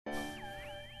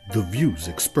The views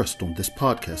expressed on this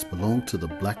podcast belong to the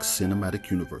Black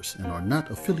Cinematic Universe and are not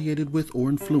affiliated with or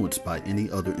influenced by any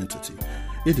other entity.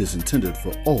 It is intended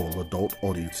for all adult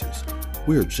audiences.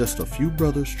 We are just a few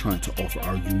brothers trying to offer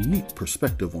our unique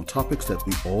perspective on topics that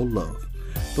we all love.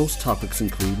 Those topics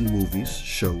include movies,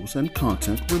 shows, and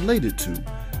content related to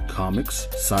comics,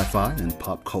 sci-fi, and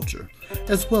pop culture,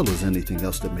 as well as anything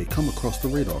else that may come across the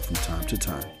radar from time to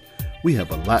time. We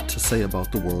have a lot to say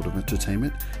about the world of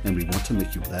entertainment, and we want to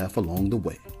make you laugh along the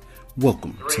way.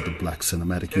 Welcome to the Black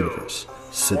Cinematic Universe.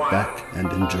 Sit back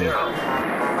and enjoy.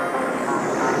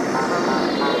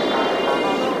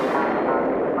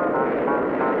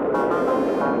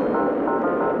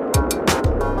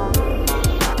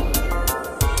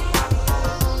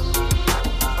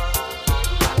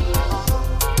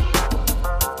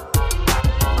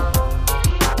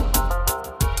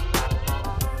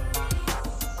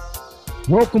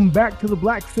 Welcome back to the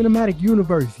Black Cinematic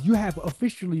Universe. You have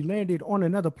officially landed on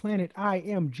another planet. I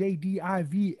am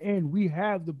JDIV, and we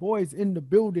have the boys in the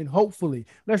building, hopefully.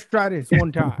 Let's try this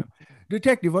one time.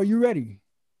 Detective, are you ready?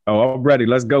 Oh, I'm ready.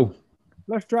 Let's go.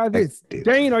 Let's try this.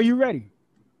 Dane, are you ready?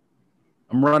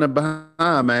 I'm running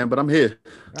behind, man, but I'm here.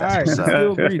 All right.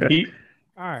 Still breathing.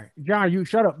 All right. John, you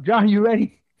shut up. John, you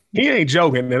ready? He ain't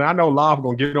joking, and I know Love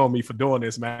gonna get on me for doing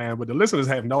this, man. But the listeners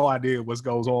have no idea what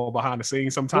goes on behind the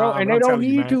scenes sometimes, bro, and they don't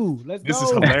need to. Let's this go.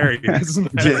 is hilarious,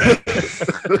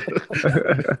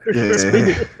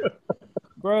 Yeah.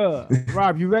 Bro,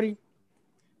 Rob, you ready?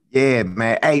 Yeah,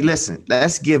 man. Hey, listen,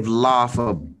 let's give Loff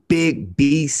a big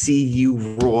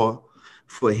BCU roar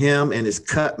for him and his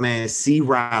cut man, C.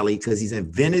 Riley, because he's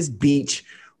in Venice Beach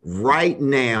right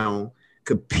now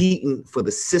competing for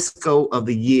the Cisco of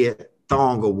the Year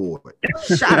Thong Award.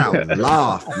 Shout out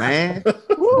Loff, man.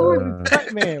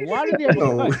 Cut man. Why did he have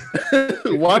a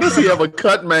cut? Why does he have a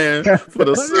cut man for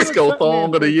the Cisco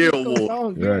Thong of the Year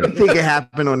award? I think it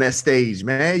happened on that stage,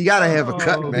 man. You gotta have a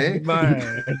cut, man.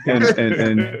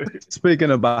 And speaking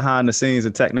of behind the scenes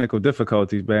and technical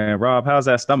difficulties, man, Rob, how's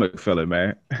that stomach feeling,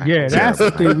 man? Yeah, that's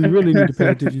the thing we really need to pay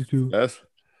attention to.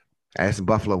 I had some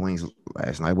buffalo wings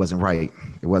last night. It wasn't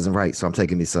right. So I'm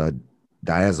taking this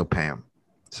diazepam.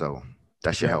 So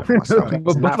that should help my stomach.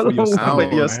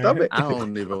 Your stomach. I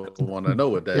don't even want to know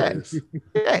what that is.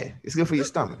 Yeah, it's good for your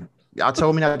stomach. Y'all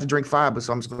told me not to drink fiber,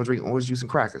 so I'm just gonna drink orange juice and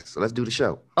crackers. So let's do the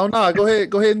show. Oh no, go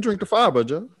ahead and drink the fiber,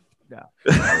 Joe. What?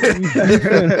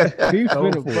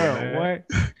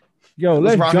 Yo,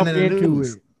 let's jump into it.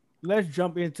 Let's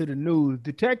jump into the news.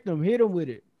 Detective, hit him with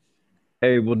it.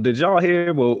 Hey, well, did y'all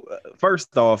hear? Well,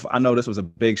 first off, I know this was a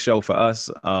big show for us.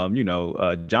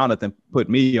 Jonathan put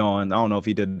me on. I don't know if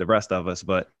he did the rest of us,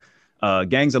 but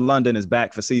Gangs of London is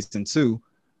back for season 2.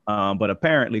 But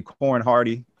apparently, Corin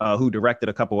Hardy, who directed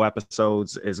a couple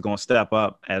episodes, is going to step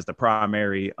up as the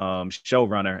primary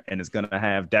showrunner, and is going to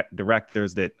have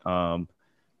directors that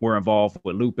were involved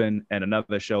with Lupin and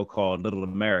another show called Little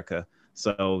America.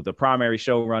 So the primary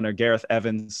showrunner, Gareth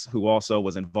Evans, who also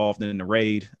was involved in The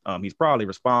Raid, he's probably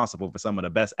responsible for some of the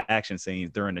best action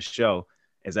scenes during the show,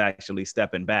 is actually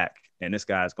stepping back. And this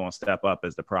guy's going to step up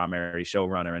as the primary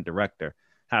showrunner and director.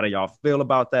 How do y'all feel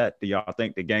about that? Do y'all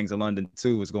think the Gangs of London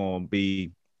 2 is going to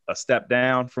be a step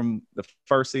down from the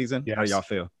first season? Yes. How do y'all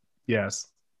feel? Yes.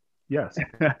 This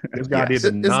guy did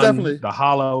it's definitely the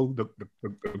Hollow, the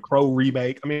Crow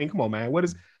remake. I mean, come on, man.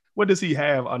 What does he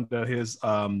have under his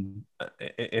in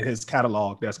his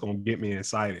catalog that's gonna get me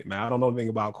excited, man? I don't know anything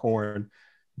about Corin,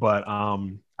 but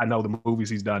I know the movies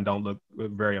he's done don't look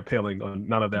very appealing.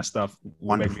 None of that stuff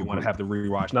will make me want to have to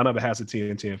rewatch. None of it has a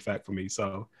TNT effect for me,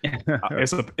 so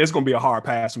it's gonna be a hard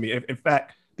pass for me. In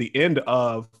fact, the end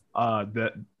of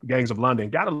the Gangs of London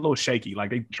got a little shaky. Like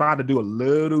they tried to do a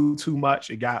little too much.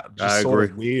 It got just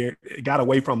sort of weird. It got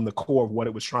away from the core of what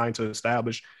it was trying to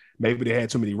establish. Maybe they had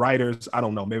too many writers. I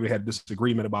don't know. Maybe they had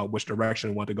disagreement about which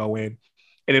direction they wanted to go in.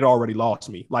 And it already lost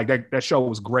me. Like that show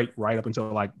was great right up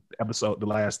until like the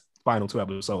last final 2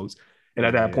 episodes. And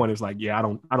at that point, it was like, I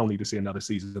don't need to see another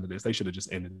season of this. They should have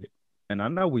just ended it. And I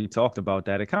know we talked about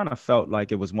that. It kind of felt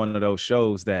like it was one of those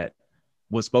shows that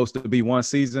was supposed to be one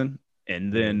season.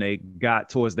 And then they got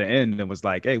towards the end and was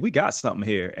like, hey, we got something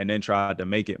here. And then tried to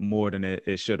make it more than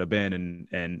it should have been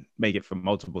and make it for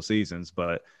multiple seasons.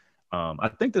 But I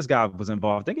think this guy was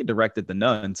involved. I think he directed The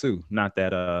Nun too. Not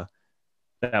that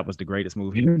that was the greatest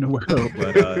movie in the world,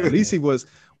 but at least he was.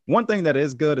 One thing that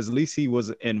is good is at least he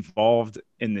was involved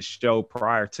in the show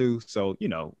prior to. So,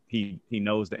 he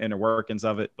knows the inner workings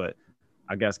of it. But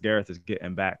I guess Gareth is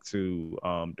getting back to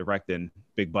directing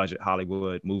big budget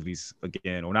Hollywood movies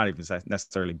again, or not even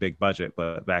necessarily big budget,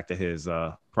 but back to his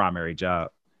primary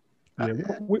job.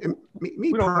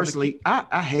 Me personally,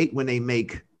 I hate when they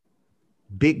make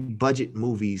big budget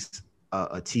movies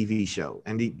a TV show,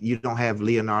 and you don't have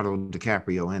Leonardo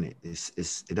DiCaprio in it.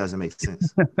 It doesn't make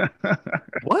sense.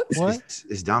 What?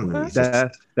 It's dumb to me.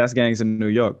 That's Gangs in New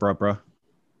York, bro.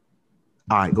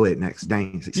 All right, go ahead next.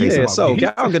 Dang. So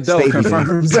Gal Gadot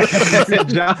confirms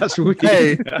Josh Whedon.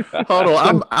 Hey, hold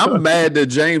on. I'm mad that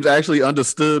James actually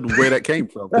understood where that came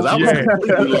from because I was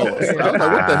completely lost. I was like,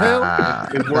 what the hell?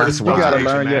 That's You gotta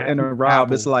learn man. your inner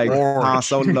Rob. It's like Han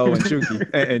Solo and Chucky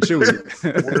and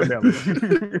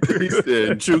Chewie. He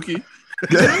said Chucky.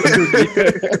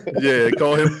 Yeah,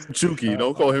 call him Chucky.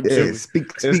 Don't call him Yeah, Chewy.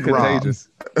 speak It's Rob. contagious.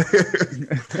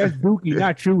 That's Dookie,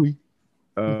 not Chewy.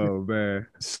 Oh man.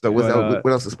 So what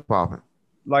else is popping?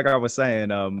 Like I was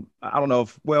saying, I don't know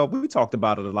if we talked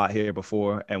about it a lot here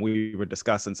before, and we were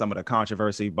discussing some of the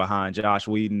controversy behind Josh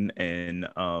Whedon and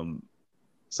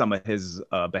some of his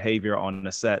behavior on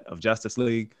the set of Justice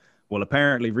League. Well,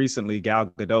 apparently recently Gal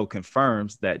Gadot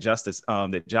confirms that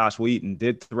that Josh Whedon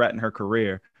did threaten her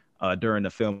career during the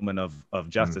filming of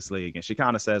Justice League, and she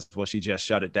kind of says, well, she just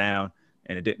shut it down.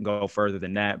 And it didn't go further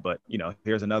than that. But,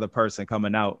 here's another person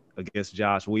coming out against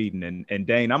Josh Whedon. And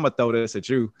Dane, I'm going to throw this at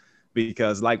you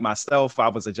because, like myself, I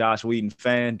was a Josh Whedon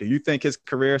fan. Do you think his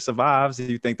career survives? Do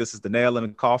you think this is the nail in the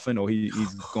coffin, or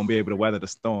he's going to be able to weather the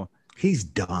storm? He's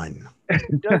done.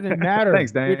 It doesn't matter.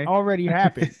 Thanks, Dane. It already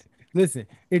happened. Listen,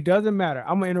 it doesn't matter.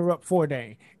 I'm going to interrupt for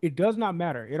Dane. It does not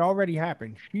matter. It already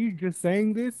happened. She's just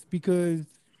saying this because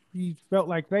she felt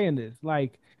like saying this.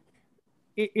 Like,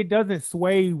 it doesn't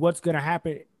sway what's going to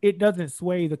happen. It doesn't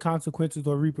sway the consequences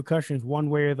or repercussions one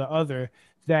way or the other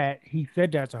that he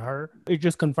said that to her. It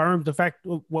just confirms the fact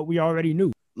of what we already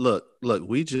knew. Look,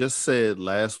 we just said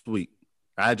last week.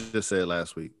 I just said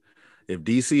last week. If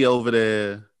DC over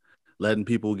there letting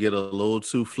people get a little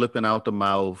too flipping out the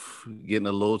mouth, getting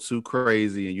a little too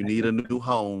crazy, and you need a new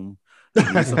home,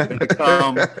 you need somebody to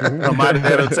come, somebody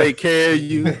that'll take care of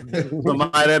you,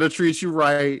 somebody that'll treat you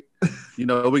right.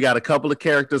 We got a couple of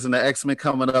characters in the X-Men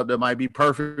coming up that might be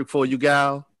perfect for you,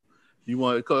 Gal. You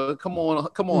want to come on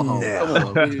home.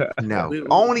 No.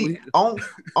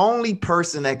 Only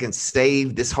person that can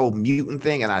save this whole mutant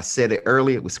thing, and I said it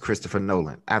earlier, was Christopher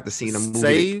Nolan. After seeing the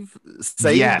movie,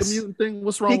 save yes. the mutant thing.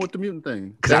 What's wrong with the mutant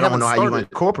thing? Because I don't know how you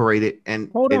incorporate it. And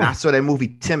I saw that movie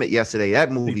Timid yesterday.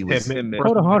 That movie was.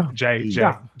 Hold on. Jay, you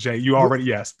already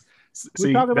yes.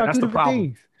 We're talking about two different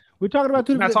things. We're talking about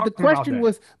two different.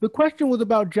 The question was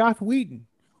about Josh Whedon.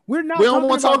 We don't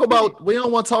want to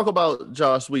talk about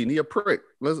Josh Whedon. He a prick.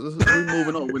 Let's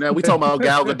moving on. Now we talking about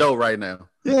Gal Gadot right now.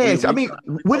 Yes,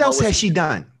 what else has she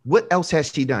done? What else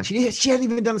has she done? She hasn't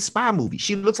even done a spy movie.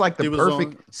 She looks like the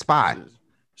perfect spy.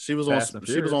 She was on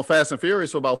Fast and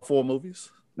Furious for about 4 movies.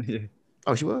 Yeah.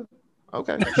 Oh, she was?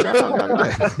 Okay. Shout out. I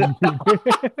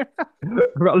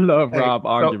love Rob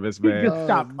arguments, man. Just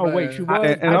stop. Oh, wait, she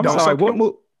was. And I'm sorry.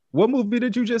 What movie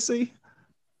did you just see?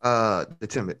 The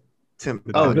Timid.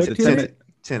 Oh, the Timid.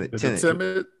 Timid.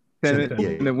 Yeah.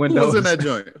 Who was in that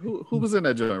joint? Who was in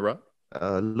that joint, Rob?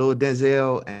 Lil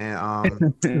Denzel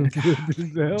and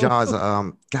Jaws.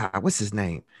 God, what's his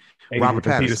name? Robert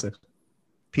Pattinson.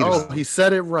 Oh, he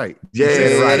said it right. Yeah,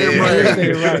 right.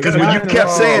 Because when you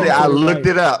kept saying it, I looked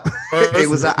it up. It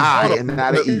was an I and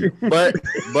not an E. But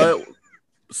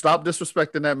stop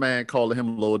disrespecting that man, calling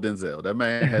him Lil Denzel. That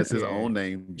man has his own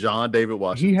name, John David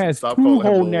Washington. He has two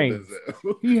whole names.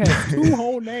 He has 2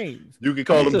 whole names. You can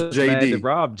call him JD.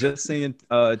 Rob just saying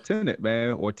Tenet,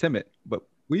 man, or Timid. But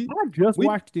we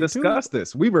watched it discussed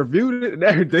this. We reviewed it and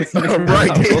everything.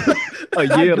 Right.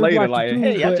 A year later, like,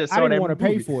 hey, I just saw that. I want to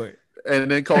pay for it.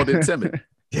 And then called it Timid.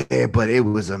 Yeah, but it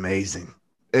was amazing.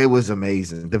 It was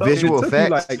amazing. The visual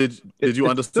effects. Did you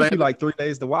understand? It took you like 3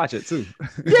 days to watch it too.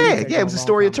 Yeah. It was the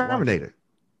story of Terminator.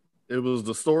 It was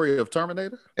the story of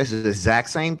Terminator? It's the exact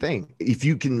same thing. If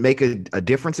you can make a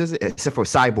difference, except for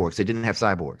cyborgs. They didn't have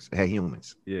cyborgs. They had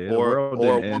humans. Yeah, or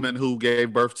a woman who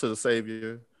gave birth to the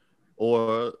savior,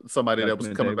 or somebody that was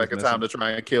coming back in time to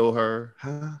try and kill her,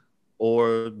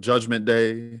 or Judgment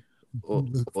Day. Or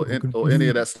any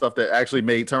of that stuff that actually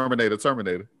made Terminator.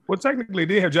 Well, technically,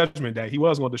 they have Judgment Day. He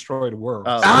was going to destroy the world.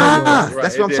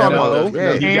 That's what I'm talking about.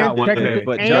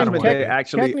 But Judgment Day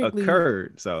actually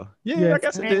occurred. So I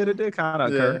guess it did kind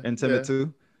of occur in Timid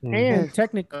too. And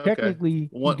technically,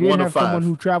 he did have someone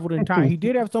who traveled in time. He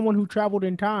did have someone who traveled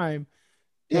in time.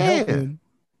 To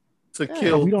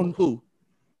kill who?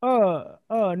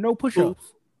 No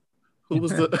push-ups. Who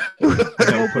was the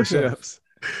no push-ups?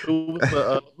 Who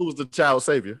was the child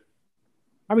savior?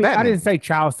 I mean, Batman. I didn't say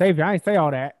child savior. I didn't say all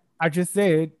that. I just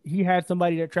said he had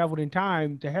somebody that traveled in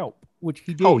time to help, which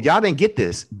he did. Oh, y'all didn't get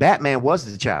this. Batman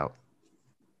was the child.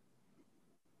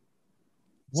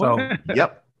 So,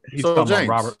 yep. He's So, talking James.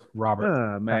 about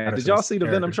Robert. Man, did Pattinson's y'all see the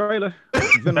Venom character.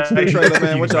 trailer? Venom 2 trailer,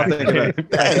 man. What y'all think of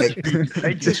that?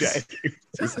 Thank you, Jay.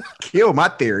 Just kill my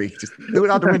theory. Just threw it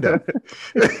out the window.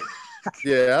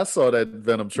 Yeah, I saw that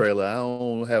Venom trailer. I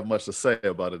don't have much to say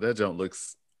about it. That jump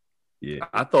looks. Yeah.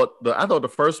 I thought the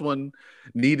first one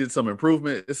needed some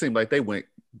improvement. It seemed like they went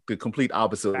the complete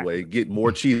opposite way, get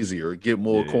more cheesier, get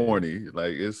more corny.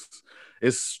 Like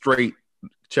it's straight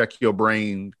check your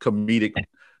brain comedic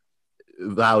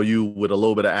value with a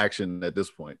little bit of action at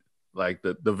this point. Like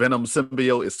the Venom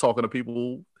symbiote is talking to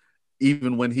people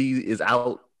even when he is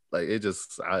out. Like it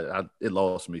just it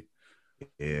lost me.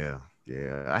 Yeah.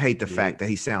 I hate the fact that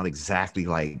he sounds exactly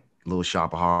like Lil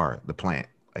Shop Hard, the plant.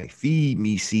 Like feed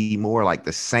me, see more, like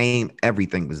the same.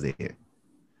 Everything was there.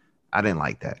 I didn't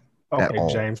like that. Okay,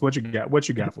 James, what you got? What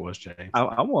you got for us, James?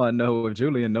 I want to know if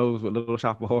Julian knows what Little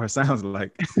Shop of Horror sounds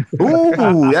like.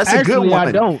 Ooh, that's a good one.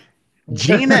 I don't.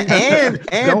 Gina and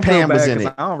Pam was in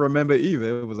it. I don't remember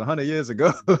either. It was 100 years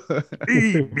ago.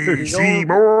 Feed me, see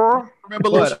more.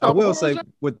 But I will say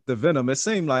with the Venom, it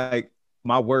seemed like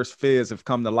my worst fears have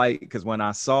come to light because when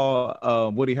I saw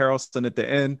Woody Harrelson at the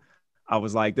end, I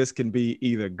was like, this can be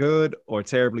either good or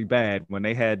terribly bad. When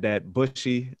they had that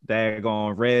bushy,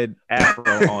 daggone red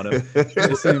afro on him,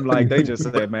 it seemed like they just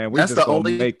said, man, we just gonna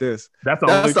make this. That's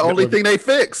the only thing they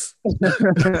fix. Cut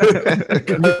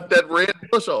that red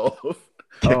bush off.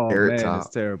 Oh man, it's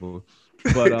terrible.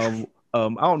 But I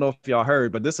don't know if y'all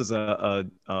heard, but this is a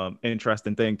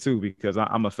interesting thing too, because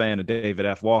I'm a fan of David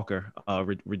F. Walker.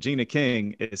 Regina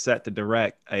King is set to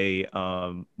direct a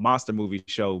monster movie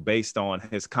show based on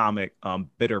his comic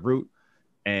Bitter Root,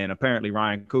 and apparently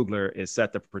Ryan Coogler is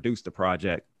set to produce the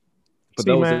project. For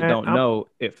those that don't know,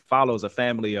 it follows a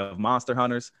family of monster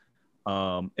hunters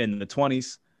in the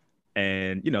 20s,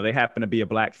 and they happen to be a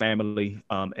black family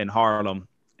in Harlem,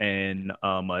 and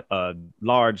a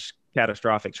large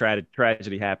catastrophic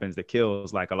tragedy happens that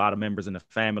kills like a lot of members in the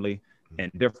family,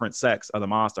 and different sects of the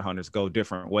monster hunters go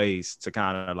different ways to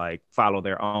kind of like follow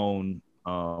their own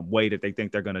way that they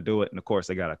think they're going to do it. And of course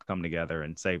they got to come together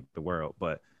and save the world.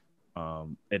 But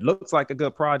it looks like a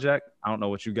good project. I don't know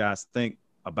what you guys think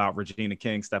about Regina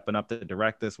King stepping up to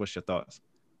direct this. What's your thoughts?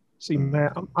 See,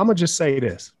 man, I'm gonna just say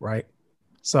this, right?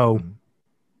 So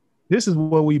this is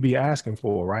what we be asking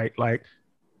for, right? Like,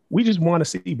 we just want to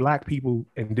see black people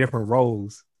in different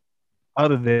roles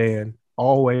other than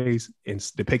always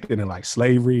depicted in like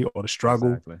slavery or the struggle.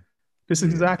 Exactly. This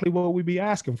is exactly what we be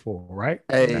asking for, right?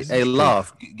 Hey,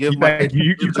 Love, give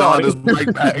you John his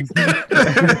mic back.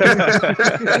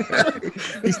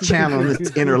 He's channeling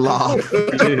his inner Love.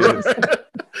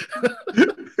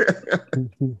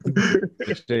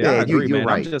 I agree, man.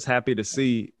 Right. I'm just happy to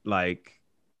see like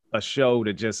a show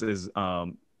that just is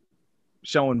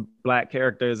showing black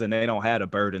characters and they don't have the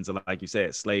burdens of, like you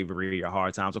said, slavery or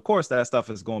hard times. Of course, that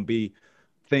stuff is going to be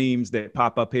themes that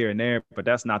pop up here and there, but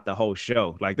that's not the whole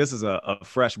show. Like, this is a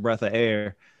fresh breath of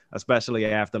air, especially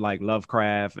after like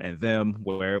Lovecraft and them,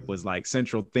 where it was like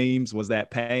central themes was that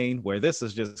pain, where this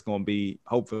is just going to be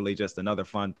hopefully just another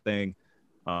fun thing.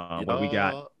 What we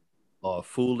got are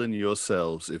fooling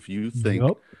yourselves if you think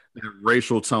that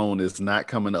racial tone is not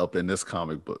coming up in this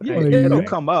comic book. Yeah, it'll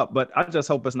come up, but I just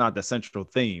hope it's not the central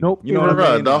theme. Nope. You know what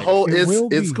I mean? The whole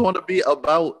it's going to be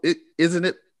about it, isn't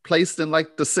it? Placed in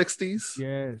like the 60s.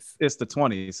 Yes, it's the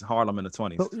 20s, Harlem in the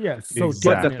 20s. So, yes, so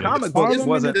but the comic book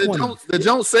wasn't. The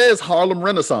Jones says Harlem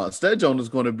Renaissance. That Jones is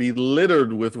going to be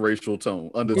littered with racial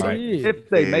tone. If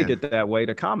they make it that way,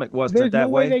 the comic wasn't that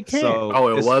way.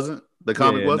 So it wasn't. The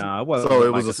comic wasn't. Nah, it wasn't. So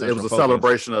it was a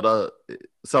celebration of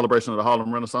the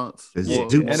Harlem Renaissance. And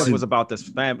it was about this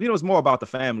family. It was more about the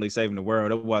family saving the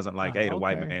world. It wasn't like, hey, the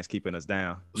white man's keeping us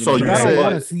down. So you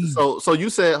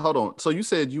said, hold on. So you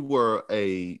said you were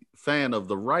a fan of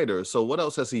the writer. So what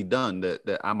else has he done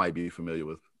that I might be familiar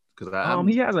with? Because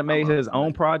he hasn't made his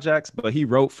own projects, but he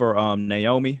wrote for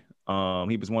Naomi.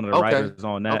 He was one of the writers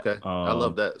on that. Okay. I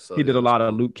love that. So he did a lot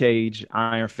of Luke Cage,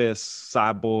 Iron Fist,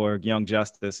 Cyborg, Young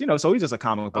Justice. So he's just a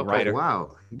comic book writer.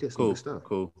 Wow, he did some good stuff.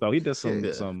 Cool. So he did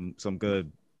some good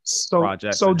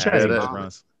projects. So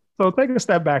take a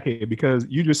step back here, because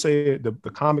you just said the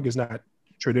comic is not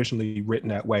traditionally written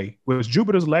that way. Was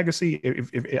Jupiter's Legacy?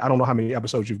 If I don't know how many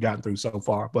episodes you've gotten through so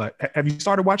far, but have you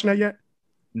started watching that yet?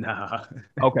 Nah.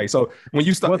 Okay, so when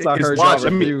you start, once I heard y'all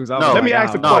reviews, let me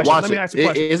ask the question. Let me ask the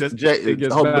question.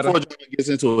 Before John gets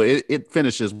into it, it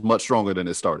finishes much stronger than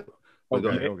it started.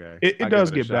 Okay. It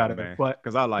does get better, but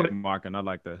because I like Mark and I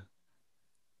like the.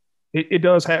 It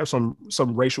does have some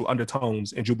racial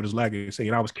undertones in Jupiter's Legacy,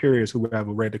 and I was curious,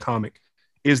 whoever read the comic,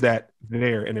 is that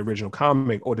there in the original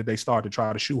comic, or did they start to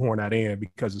try to shoehorn that in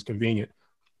because it's convenient?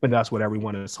 And that's what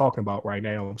everyone is talking about right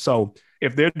now. So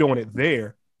if they're doing it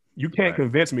there, you can't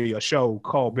convince me a show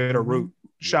called Bitterroot,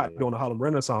 shot during the Harlem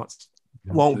Renaissance,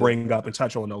 won't bring up and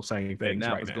touch on those same things. And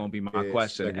that right was now. going to be my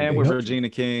question. And with Regina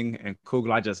King and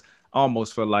Coogler, I just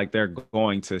almost feel like they're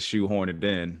going to shoehorn it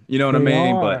in. You know what I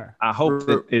mean? But I hope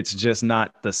that it's just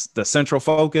not the central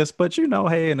focus. But, you know,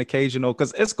 hey, an occasional,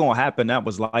 because it's going to happen. That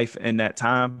was life in that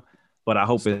time. But I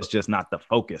hope it's just not the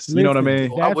focus. You know what I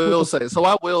mean? I will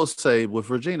say with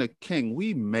Regina King,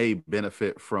 we may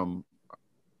benefit from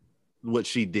what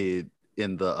she did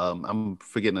in the I'm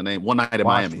forgetting the name, One Night in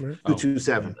Miami.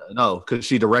 227. No, because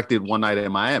she directed One Night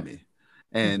in Miami.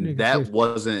 And that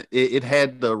wasn't it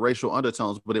had the racial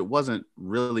undertones, but it wasn't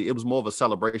really, it was more of a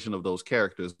celebration of those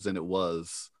characters than it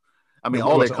was. I mean,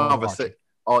 all that conversation,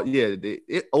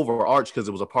 it overarched because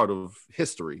it was a part of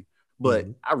history. But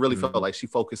I really felt like she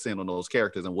focused in on those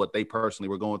characters and what they personally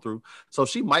were going through. So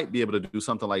she might be able to do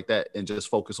something like that and just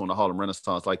focus on the Harlem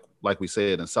Renaissance, like we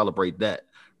said, and celebrate that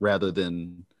rather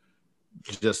than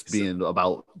just being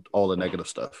about all the negative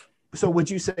stuff. So would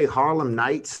you say Harlem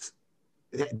Nights,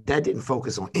 that didn't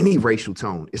focus on any racial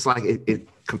tone? It's like it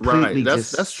completely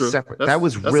that's true. Separate. That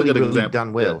was really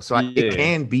done well. So it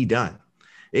can be done.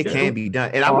 It can be done.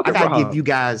 And I got to give you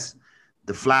guys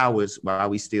the flowers while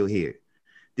we still here.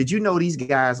 Did you know these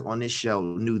guys on this show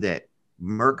knew that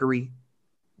Mercury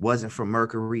wasn't from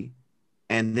Mercury?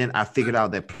 And then I figured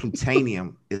out that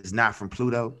plutonium is not from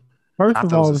Pluto. First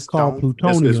of all, it's called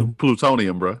plutonium. It's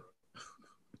plutonium, bro.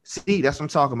 See, that's what I'm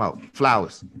talking about.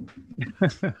 Flowers.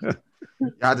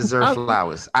 Y'all deserve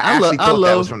flowers. I actually thought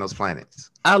that was from those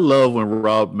planets. I love when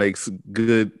Rob makes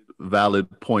good,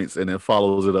 valid points and then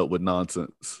follows it up with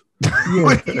nonsense. Yeah.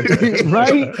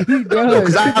 Right? He does.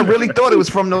 Because I really thought it was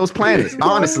from those planets.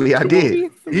 Honestly, I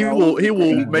did. He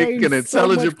will make an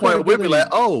intelligent point. We'll be like,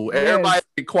 oh, everybody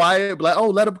be quiet. Be like, oh,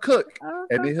 let him cook.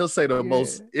 And then he'll say the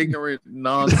most ignorant,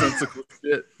 nonsensical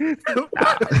shit.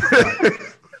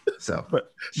 So,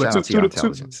 but to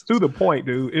the point,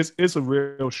 dude, it's a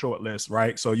real short list,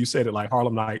 right? So you said it like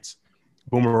Harlem Nights,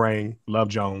 Boomerang, Love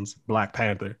Jones, Black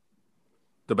Panther,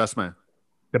 The Best Man.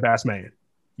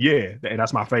 Yeah, and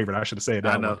that's my favorite. I should have said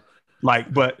that. I know.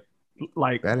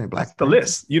 That's the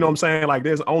list. You know what I'm saying? Like,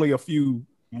 there's only a few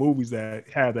movies that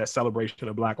have that celebration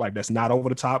of Black life that's not over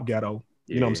the top ghetto.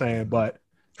 You know what I'm saying? But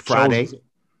Friday,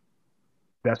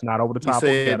 that's not over the top. You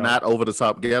said not over the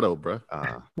top ghetto, bro.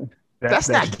 That's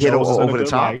not ghetto over the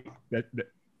top.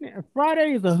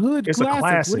 Friday is a hood classic. A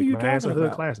classic, what are you man. It's a hood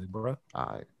about? classic, bro. All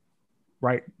right.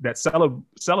 Right? That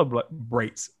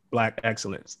celebrates Black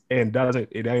excellence and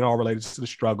it ain't all related to the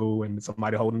struggle and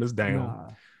somebody holding us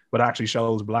down, but actually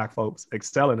shows Black folks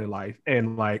excelling in life.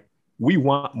 And like, we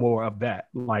want more of that.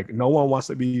 Like, no one wants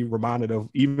to be reminded of,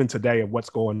 even today, of what's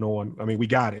going on. I mean, we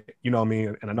got it, you know what I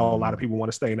mean? And I know a lot of people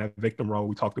want to stay in that victim role.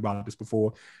 We talked about this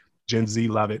before. Gen Z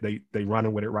love it. They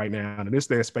running with it right now, and it's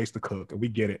their space to cook, and we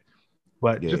get it.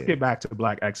 But just get back to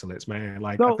Black excellence, man.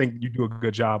 Like, I think you do a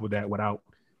good job with that without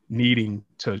needing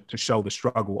to show the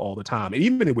struggle all the time. And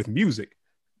even with music,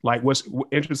 like, what's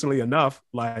interestingly enough,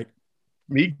 like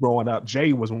me growing up,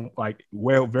 Jay was like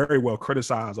very well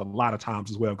criticized a lot of times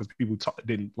as well because people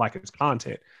didn't like his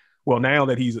content. Well, now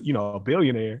that he's a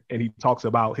billionaire and he talks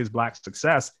about his Black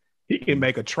success, he can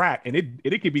make a track and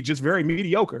it could be just very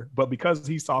mediocre, but because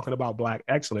he's talking about Black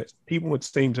excellence, people would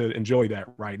seem to enjoy that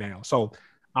right now. So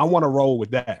I want to roll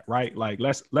with that, right? Like,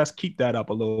 let's keep that up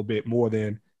a little bit more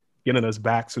than getting us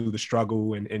back to the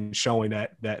struggle and showing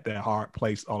that hard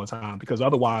place all the time, because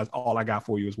otherwise all I got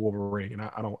for you is Wolverine, and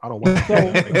I don't want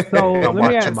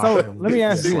to. Let me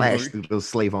ask you, slash through those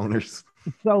slave owners.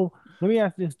 So let me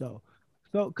ask this though.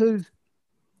 So, because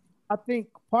I think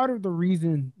part of the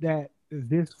reason that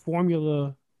this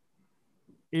formula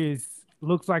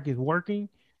looks like it's working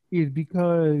is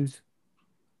because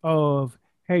of,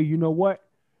 hey, you know what?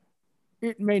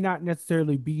 It may not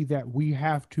necessarily be that we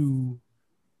have to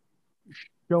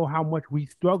show how much we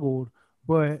struggled,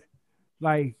 but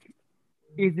like,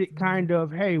 is it kind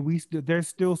of, hey, there's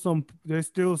still some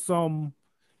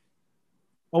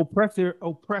oppressing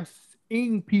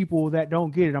people that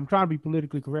don't get it. I'm trying to be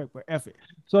politically correct, but F it.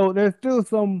 So there's still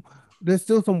some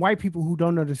white people who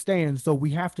don't understand. So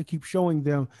we have to keep showing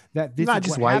them that this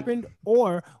is what happened,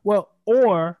 or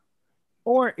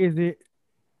is it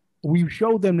we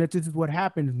showed them that this is what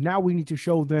happened. Now we need to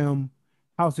show them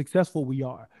how successful we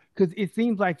are. Because it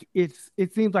seems like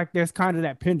there's kind of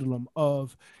that pendulum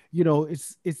of,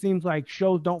 it seems like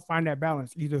shows don't find that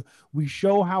balance. Either we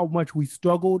show how much we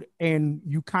struggled and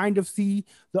you kind of see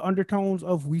the undertones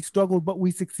of we struggled, but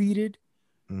we succeeded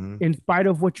in spite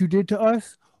of what you did to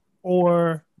us,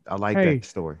 or I like hey, that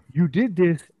story. You did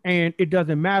this, and it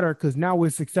doesn't matter because now we're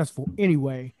successful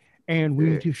anyway, and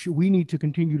we need to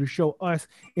continue to show us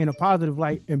in a positive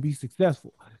light and be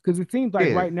successful. Because it seems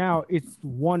like right now it's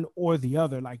one or the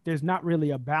other. Like there's not really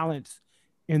a balance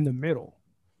in the middle.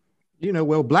 You know,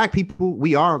 well, Black people,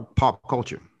 we are pop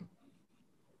culture.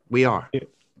 We are.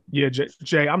 Yeah,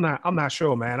 Jay, I'm not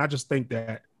sure, man. I just think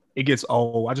that it gets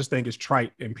old. I just think it's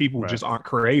trite, and people just aren't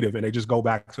creative, and they just go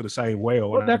back to the same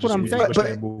well. Well, that's what I'm saying.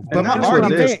 But my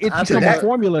argument is, it's become a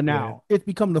formula now. It's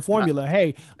become the formula.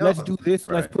 Hey, let's do this.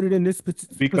 Let's put it in this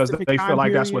specific because they feel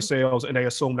like that's what sells, and they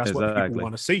assume that's what people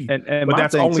want to see. But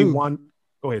that's only one.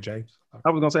 Go ahead, James. I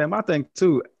was gonna say, my thing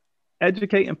too.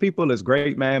 Educating people is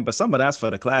great, man, but some of that's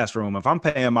for the classroom. If I'm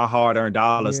paying my hard-earned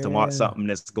dollars to watch something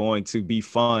that's going to be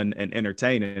fun and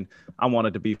entertaining, I want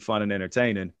it to be fun and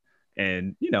entertaining.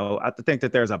 And, you know, I think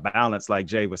that there's a balance, like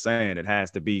Jay was saying, it has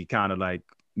to be kind of like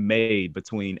made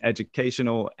between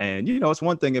educational and, you know, it's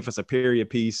one thing if it's a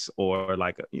period piece or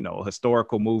like, you know, a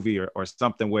historical movie or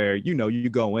something where, you know,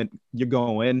 you're going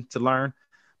to learn.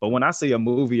 But when I see a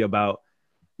movie about,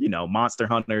 you know, monster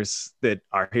hunters that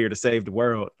are here to save the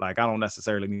world, like I don't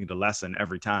necessarily need a lesson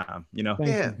every time, you know?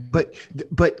 Yeah, but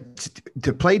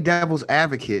to play devil's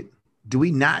advocate, do we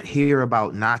not hear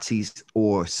about Nazis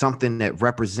or something that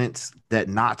represents that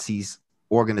Nazis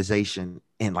organization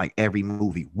in like every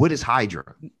movie? What is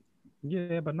Hydra?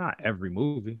 Yeah, but not every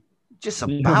movie. Just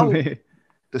about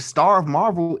the star of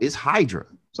Marvel is Hydra.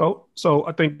 So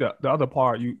I think the other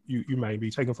part you may be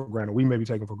taking for granted, we may be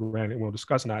taking for granted, and we'll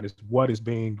discuss tonight, is what is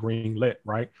being greenlit,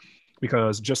 right?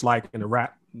 Because just like in the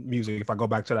rap music, if I go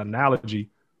back to that analogy,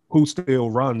 who still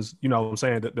runs, you know what I'm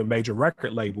saying, the major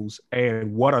record labels,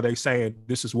 and what are they saying?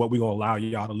 This is what we're going to allow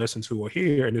y'all to listen to or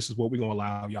hear, and this is what we're going to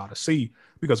allow y'all to see,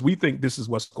 because we think this is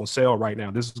what's going to sell right now.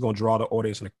 This is going to draw the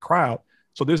audience and the crowd.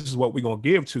 So this is what we're going to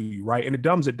give to you, right? And it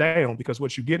dumbs it down because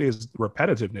what you get is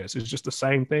repetitiveness. It's just the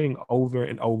same thing over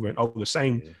and over and over, the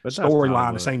same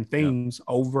storyline, the same themes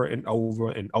over and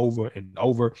over and over and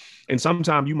over. And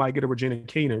sometimes you might get a Regina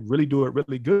King and really do it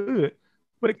really good,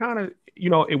 but it kind of, you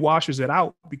know, it washes it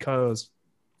out because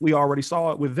we already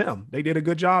saw it with them. They did a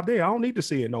good job there. I don't need to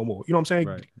see it no more. You know what I'm saying?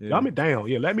 Right. Yeah. Dumb it down.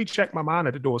 Yeah, let me check my mind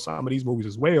at the door of some of these movies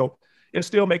as well and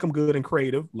still make them good and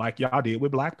creative like y'all did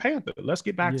with Black Panther. Let's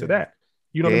get back to that.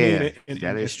 You know what I mean?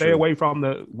 And stay away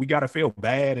from we got to feel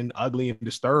bad and ugly and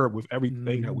disturbed with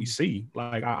everything that we see.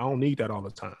 Like, I don't need that all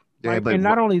the time. Yeah, but and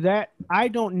not only that, I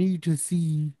don't need to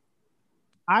see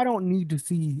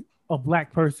a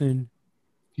Black person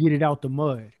get it out the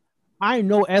mud. I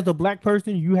know as a Black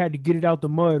person, you had to get it out the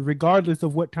mud regardless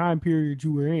of what time period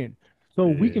you were in. So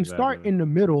we can start in the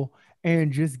middle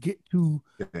and just get to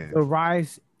the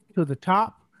rise to the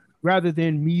top rather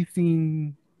than me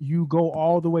seeing you go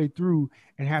all the way through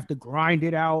and have to grind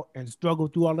it out and struggle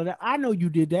through all of that. I know you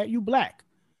did that. You Black.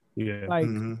 Yeah. Like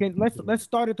let's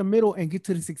start at the middle and get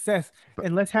to the success,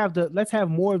 and let's have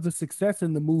more of the success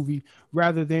in the movie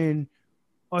rather than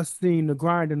us seeing the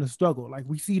grind and the struggle. Like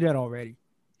we see that already.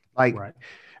 Like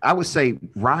I would say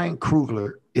Ryan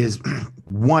Coogler is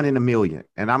one in a million.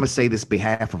 And I'm gonna say this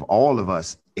behalf of all of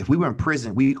us. If we were in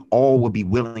prison, we all would be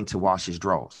willing to wash his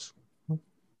drawers.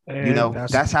 And you know,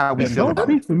 that's how we feel about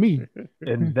it. For me.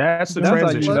 And that's the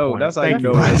transition point. That's how you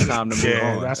know it's time to move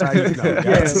on. That's how you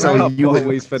know. So you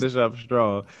always finish up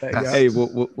strong. Hey,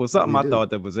 well, something I thought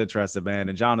that was interesting, man.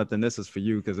 And Jonathan, this is for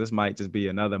you because this might just be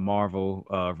another Marvel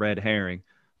red herring.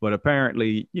 But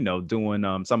apparently, you know, doing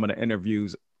some of the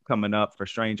interviews coming up for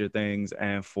Stranger Things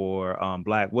and for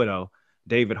Black Widow,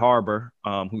 David Harbour,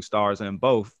 who stars in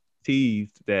both,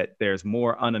 teased that there's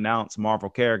more unannounced Marvel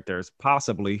characters,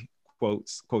 possibly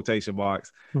quotation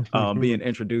marks, being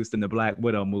introduced in the Black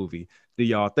Widow movie. Do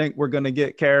y'all think we're going to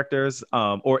get characters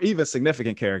or even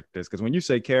significant characters? Because when you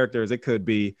say characters, it could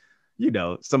be, you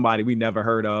know, somebody we never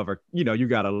heard of, or, you know, you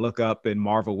got to look up in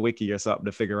Marvel Wiki or something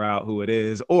to figure out who it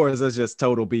is. Or is this just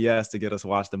total BS to get us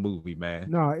watch the movie,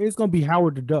 man? No, it's going to be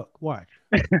Howard the Duck. Watch.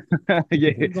 Well,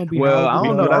 I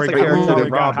don't know. That's a character that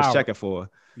Rob was checking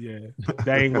for. Yeah.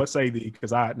 Dang, what say thee?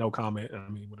 Because I had no comment. I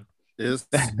mean,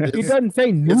 it doesn't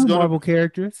say new Marvel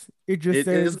characters. It just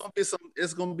says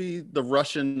it's gonna be the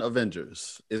Russian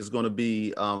Avengers. It's gonna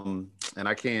be and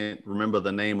I can't remember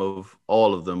the name of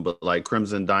all of them, but like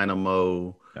Crimson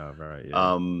Dynamo. Oh, right.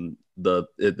 Yeah.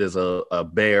 There's a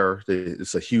bear.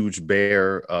 It's a huge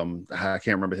bear. I can't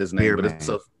remember his name, but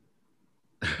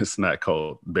it's not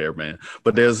called Bear Man.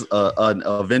 But there's an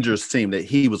Avengers team that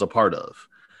he was a part of.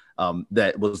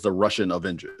 That was the Russian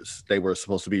Avengers. They were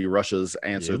supposed to be Russia's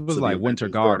answer. It was like Winter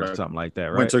Guard or something like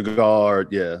that, right? Winter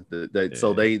Guard, yeah.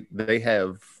 So they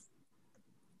have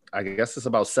I guess it's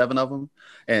about 7 of them,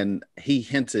 and he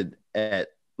hinted at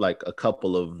like a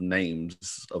couple of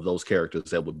names of those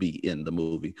characters that would be in the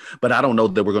movie. But I don't know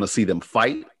that we're going to see them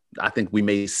fight. I think we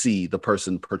may see the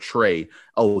person portray,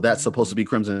 oh, that's supposed to be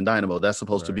Crimson Dynamo. That's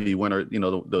supposed to be Winter, you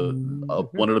know, the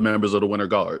one of the members of the Winter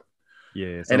Guard.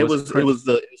 Yeah, so and it was supposed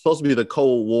to be the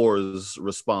Cold War's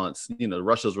response, you know,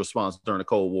 Russia's response during the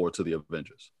Cold War to the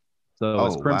Avengers. So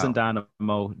it's Crimson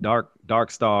Dynamo,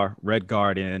 Dark Star, Red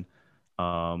Guardian,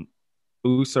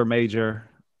 Ursa Major,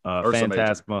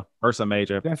 Phantasma, Ursa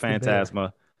Major,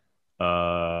 Phantasma,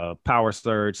 Power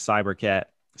Surge, Cybercat,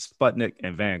 Sputnik,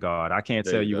 and Vanguard. I can't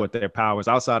tell you what their powers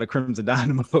outside of Crimson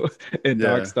Dynamo and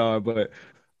Dark Star, but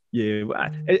yeah,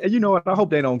 you know what? I hope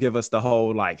they don't give us the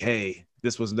whole like, hey,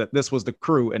 this was the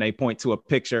crew, and they point to a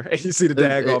picture and you see the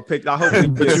daggone picture. I hope they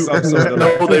get some sort of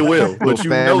no, they will, but you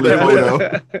know they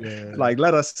will. Like,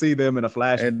 let us see them in a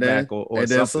flashback or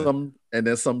something. And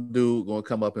then some dude gonna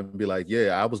come up and be like,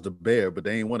 yeah, I was the bear, but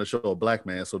they ain't want to show a black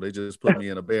man, so they just put me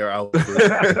in a bear outfit.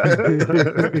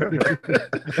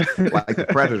 Like the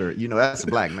Predator, you know, that's a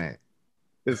black man.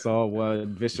 It's all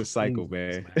one vicious cycle,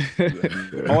 man.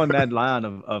 On that line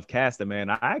of casting, man,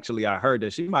 I heard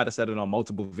that she might have said it on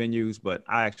multiple venues, but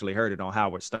I actually heard it on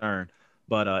Howard Stern.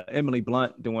 But Emily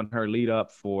Blunt doing her lead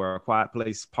up for Quiet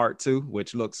Place Part 2,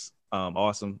 which looks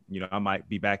awesome. You know, I might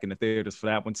be back in the theaters for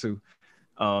that one too.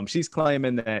 She's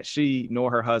claiming that she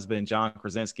nor her husband, John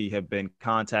Krasinski, have been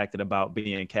contacted about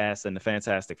being cast in the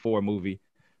Fantastic Four movie.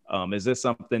 Is this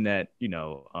something that, you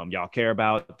know, y'all care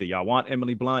about? Do y'all want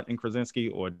Emily Blunt and Krasinski,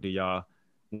 or do y'all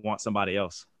want somebody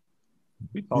else?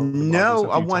 No,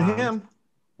 I want him.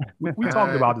 We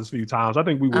talked about this a few times. I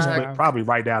think we were split probably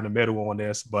right down the middle on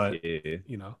this, but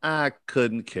you know, I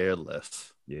couldn't care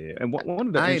less. Yeah, and one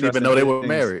of the I didn't even know they were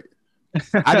married.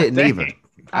 I didn't either.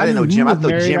 I didn't know Jim. I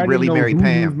thought Jim really married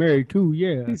Pam. Married too,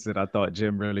 yeah. He said, "I thought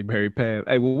Jim really married Pam."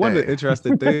 Hey, well, one of the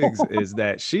interesting things is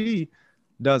that she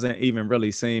doesn't even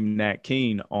really seem that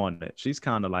keen on it. She's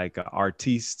kind of like an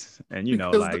artiste, and you know,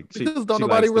 like because don't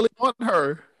nobody really want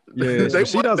her. Yeah, so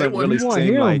she doesn't really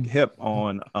seem like hip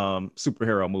on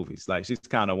superhero movies. Like, she's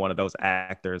kind of one of those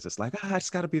actors. It's like, I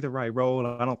just got to be the right role.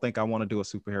 I don't think I want to do a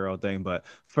superhero thing. But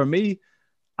for me,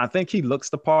 I think he looks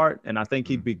the part, and I think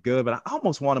he'd be good. But I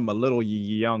almost want him a little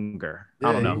younger. Yeah,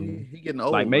 I don't know. He getting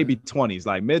old, like maybe 20s,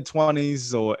 like mid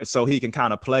 20s, or so he can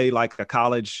kind of play like a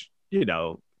college, you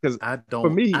know. Because I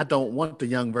don't want the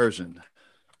young version.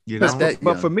 You know?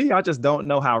 But for me, I just don't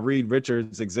know how Reed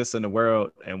Richards exists in the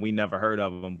world, and we never heard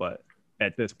of him. But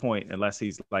at this point, unless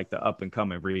he's like the up and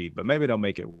coming Reed, but maybe they'll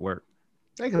make it work.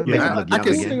 I can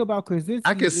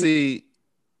see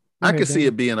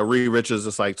it being a Reed Richards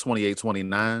that's like 28,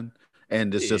 29,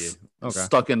 and it's just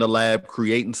stuck in the lab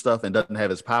creating stuff and doesn't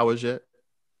have his powers yet.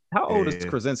 How old is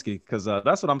Krasinski? Because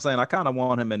that's what I'm saying. I kind of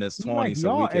want him in his 20s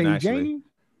so we can actually.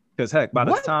 Because heck, by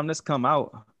the time this come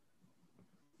out,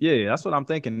 that's what I'm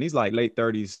thinking. He's like late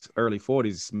 30s, early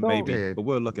 40s, maybe. But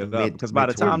we'll look it up. Because by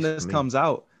the time this comes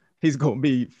out, he's gonna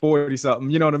be 40 something.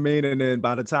 You know what I mean? And then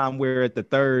by the time we're at the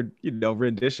third, you know,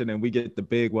 rendition, and we get the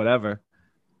big whatever,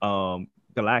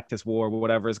 Galactus War,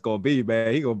 whatever it's gonna be,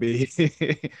 man, he gonna be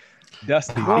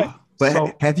dusty.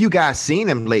 But have you guys seen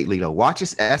him lately though? Watch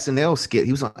his SNL skit.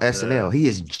 He was on SNL. He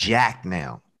is jacked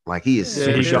now. Like, he is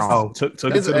super strong. Took it to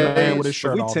the man with his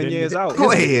shirt off. 10 years out.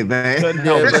 Go ahead,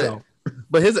 man.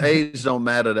 But his age don't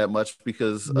matter that much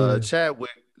because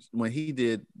Chadwick, when he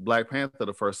did Black Panther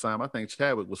the first time, I think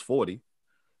Chadwick was 40.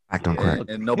 Black don't crack.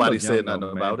 And nobody said nothing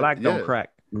about Black it. Black don't crack.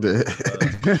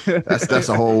 That's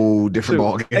a whole different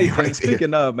ball game. Hey,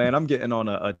 speaking of, man, I'm getting on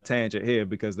a tangent here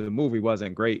because the movie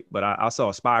wasn't great, but I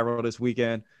saw Spiral this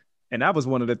weekend, and that was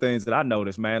one of the things that I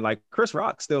noticed, man. Like, Chris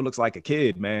Rock still looks like a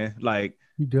kid, man. Like,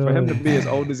 for him to be as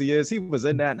old as he is, he was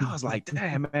in that, and I was like,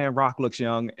 damn, man, Rock looks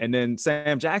young. And then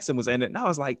Sam Jackson was in it, and I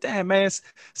was like, damn, man,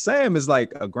 Sam is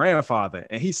like a grandfather,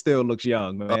 and he still looks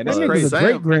young, man. It's crazy.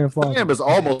 Great grandfather. Sam is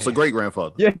almost a great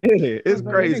grandfather. Yeah, it's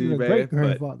crazy, man. Great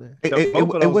grandfather.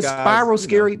 It was Spiral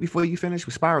scary before you finished?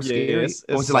 Was Spiral scary?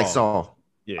 Or was it like Saw?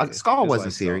 Yeah, Saw wasn't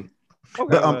like scary.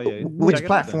 Okay, but which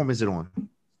platform is it on?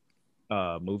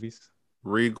 Movies.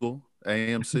 Regal,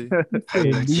 AMC.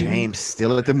 James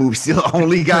still at the movie, still the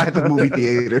only guy at the movie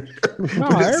theater.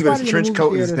 With his trench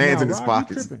coat and his hands in his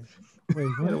pockets.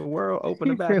 The world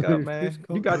opening back up, man.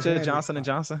 You got your Johnson &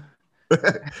 Johnson.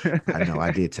 I know,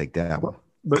 I did take that one.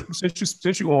 But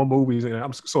since you on movies, and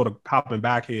I'm sort of hopping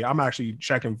back here, I'm actually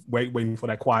waiting for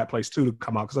that Quiet Place 2 to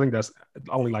come out, because I think that's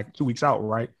only like 2 weeks out,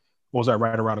 right? Or was that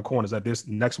right around the corner? Is that this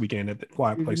next weekend that the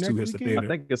Quiet Place 2 hits the theater? I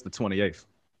think it's the 28th.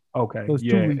 Okay,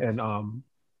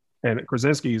 and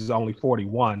Krasinski is only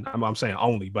 41. I'm saying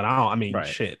only, but I mean,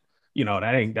 shit. you know,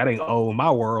 that ain't old in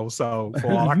my world. So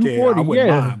for all I You care, 40, I wouldn't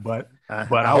yeah. mind. But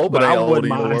I hope it ain't I old wouldn't in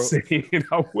your mind world.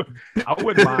 seeing. I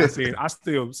wouldn't mind seeing. I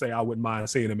still say I wouldn't mind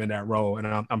seeing him in that role, and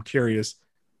I'm curious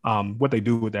what they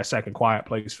do with that second Quiet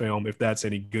Place film, if that's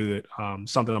any good.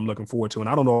 Something I'm looking forward to, and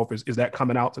I don't know if is that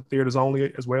coming out to theaters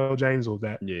only as well, James, or is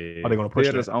that Yeah, are they going to push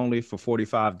theaters that? only for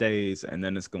 45 days, and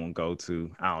then it's going to go to,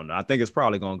 I don't know. I think it's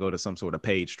probably going to go to some sort of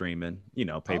paid streaming, you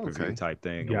know, pay-per-view Okay. type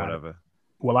thing Got or it. whatever.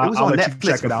 Well, It was I'll on let you Netflix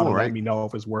check it out before, and right? let me know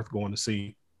if it's worth going to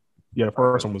see. Yeah, the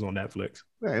first one was on Netflix.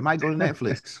 Yeah, it might go to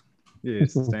Netflix. Yeah,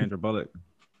 it's Sandra Bullock.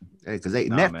 Because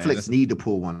Nah, man, Netflix it's- need to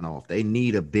pull one off. They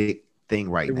need a big thing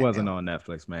right It now. wasn't on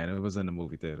Netflix, man. It was in the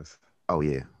movie theaters. Oh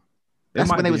yeah, It that's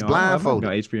might when they be was on- it might be on blindfolded.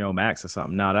 HBO Max or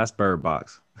something. No, that's Bird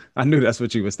Box. I knew that's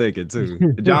what you was thinking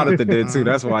too. Jonathan did too.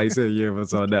 That's why he said yeah, it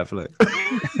was on Netflix.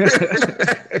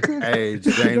 Hey, James,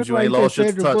 That's you why ain't he lost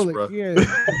said your Sandra touch, Bullock. bro. Yeah.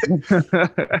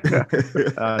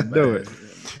 I knew it.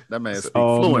 That man speak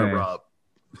Oh, fluent, man. Rob.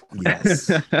 Yes,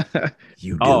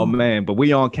 you do. Oh man, but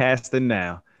we on casting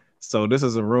now. So this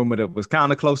is a rumor that was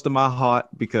kind of close to my heart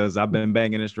because I've been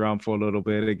banging this drum for a little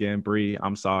bit. Again, Bree,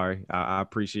 I'm sorry. I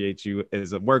appreciate you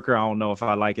as a worker. I don't know if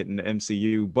I like it in the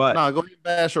MCU, but Nah, go ahead and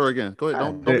bash her again. Go ahead.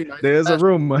 Don't be nice. there's a Bash her.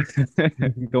 rumor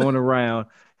going around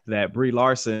that Brie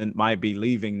Larson might be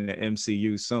leaving the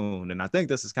MCU soon, and I think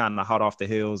this is kind of hot off the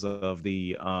heels of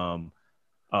the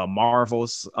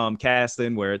Marvel's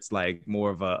casting, where it's like more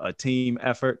of a team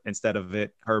effort instead of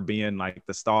her being like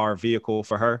the star vehicle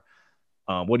for her.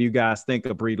 What do you guys think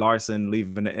of Brie Larson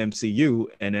leaving the MCU?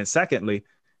 And then secondly,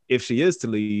 if she is to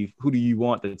leave, who do you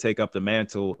want to take up the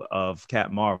mantle of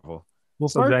Captain Marvel? Well,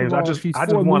 So, first James, of I all, just- she's I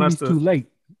just 4 want us movies to- too late.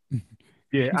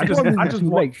 Yeah, I She's just 4 movies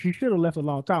want late. She should have left a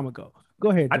long time ago.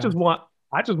 Go ahead. I John.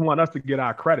 just want us to get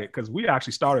our credit because we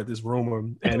actually started this rumor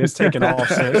and it's taken off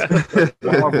since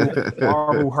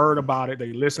Marvel heard about it.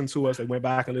 They listened to us. They went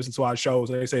back and listened to our shows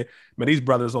and they said, "Man, these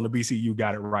brothers on the BCU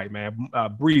got it right, man.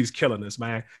 Bree's killing us,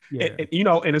 man." Yeah. And, you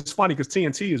know, and it's funny because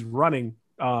TNT is running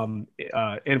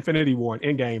Infinity War and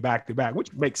Endgame back to back,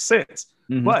 which makes sense.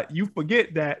 Mhm. But you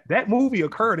forget that that movie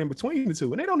occurred in between the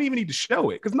two, and they don't even need to show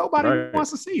it because nobody Right.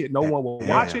 wants to see it. No one will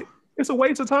watch it. It's a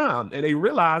waste of time, and they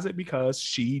realize it because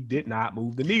she did not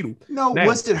move the needle. No, Now-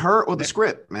 was it her or the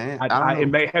script, man? I don't know. It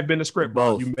may have been the script.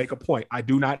 Both. You make a point. I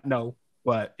do not know,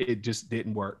 but it just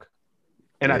didn't work.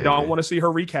 And I Yeah. don't want to see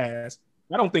her recast.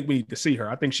 I don't think we need to see her.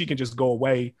 I think she can just go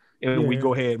away and we Yeah.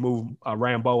 go ahead and move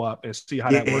Rambo up and see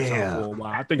how that works out Yeah. for a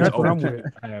while. I think That's it's what I'm okay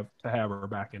to have her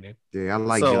back in it. Yeah, I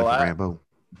like So Jennifer I- Rambo.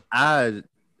 I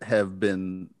have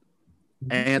been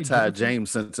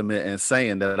anti-James sentiment and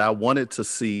saying that I wanted to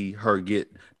see her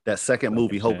get that second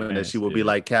movie, hoping that she would be Yeah.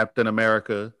 like Captain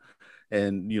America.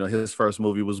 And, you know, his first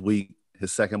movie was weak.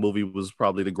 His second movie was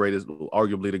probably the greatest,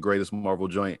 arguably the greatest Marvel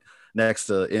joint next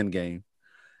to Endgame.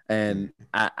 And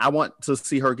I want to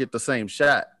see her get the same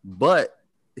shot. But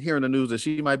hearing the news that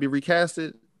she might be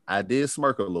recasted, I did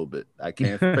smirk a little bit. I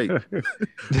can't fake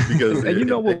because And you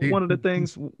know what one of the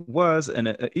things was,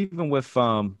 and even with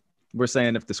we're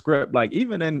saying if the script, like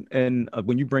even in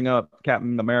when you bring up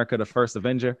Captain America, the first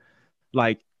Avenger,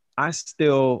 like I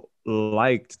still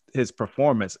liked his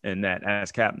performance in that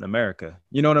as Captain America.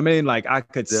 You know what I mean? Like I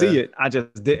could see Yeah. it. I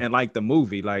just didn't like the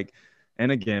movie. Like,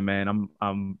 and again, man,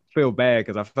 I'm feel bad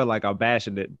because I felt like I'm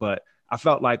bashing it, but I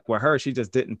felt like with her, she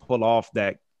just didn't pull off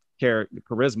that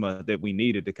charisma that we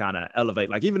needed to kind of elevate.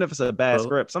 Like even if it's a bad Well-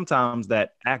 script, sometimes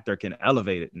that actor can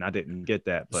elevate it, and I didn't get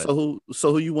that. But so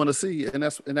who you want to see in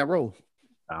that role?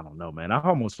 I don't know, man. I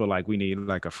almost feel like we need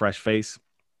like a fresh face.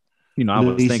 You know, I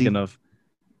was Khaleesi. thinking of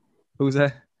who's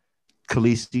that?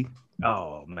 Khaleesi.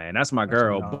 Oh man, that's my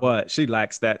girl, no. but she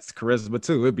lacks that charisma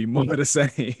too. It'd be more the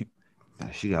same.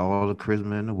 She got all the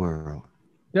charisma in the world.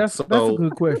 That's a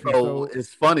good question. So So,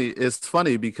 it's funny. It's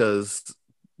funny because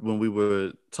when we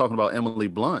were talking about Emily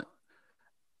Blunt,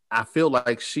 I feel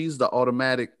like she's the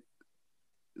automatic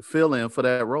fill-in for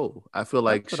that role. I feel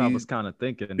like That's what I was she's kind of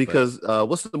thinking because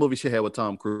what's the movie she had with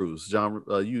Tom Cruise? John,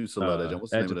 you used to love that. John.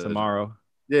 What's the Edge name of of that? Tomorrow.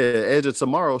 Yeah, Edge of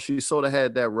Tomorrow. She sort of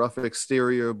had that rough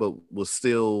exterior, but was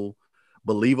still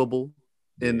believable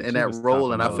in Yeah, she that was role.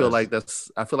 top And of I the feel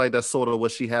list. like that's sort of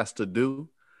what she has to do.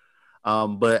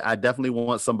 But I definitely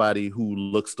want somebody who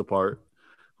looks the part,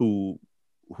 who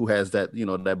has that, you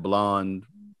know, that blonde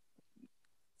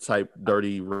type,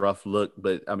 dirty, rough look.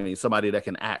 But I mean, somebody that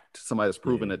can act, somebody that's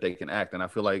proven that they can act. And I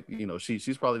feel like, you know,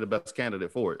 she's probably the best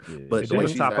candidate for it. But But the way she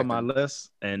was she's top of my acting-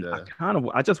 list, and Yeah.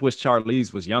 I just wish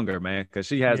Charlize was younger, man, because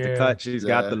she has the Yeah. cut, she's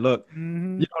got the look.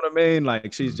 mhm. You know what I mean?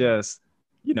 Like she's just,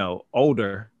 you know,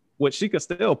 older, which she could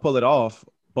still pull it off.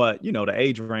 But you know, the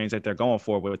age range that they're going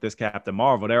for with this Captain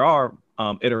Marvel, there are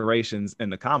iterations in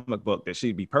the comic book that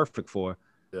she'd be perfect for.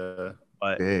 Yeah.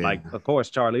 But like, of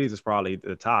course, Charlize is probably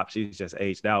the top. She's just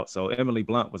aged out. So Emily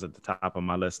Blunt was at the top of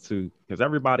my list too, because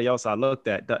everybody else I looked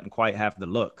at doesn't quite have the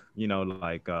look. You know,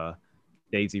 like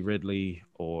Daisy Ridley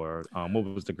or what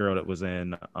was the girl that was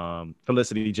in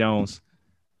Felicity Jones?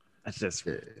 That's just.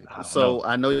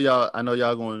 I know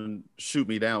y'all going to shoot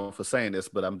me down for saying this,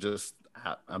 but I'm just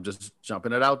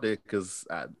jumping it out there because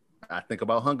I think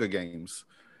about Hunger Games.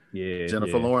 Yeah,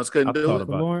 Jennifer Lawrence couldn't do it.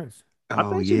 Lawrence. I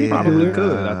think she probably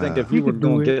could. I think if you were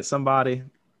going to get somebody,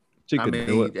 she could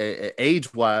do it.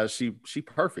 Age-wise, she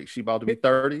perfect. She about to be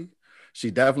 30. She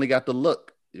definitely got the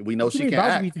look. We know she can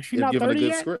act. She's not 30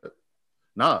 yet? Script.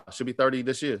 Nah, she'll be 30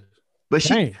 this year. But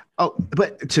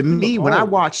but to me, when I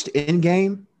watched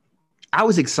Endgame, I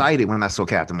was excited when I saw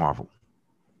Captain Marvel.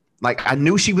 Like, I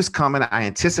knew she was coming. I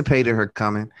anticipated her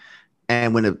coming.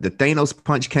 And when the Thanos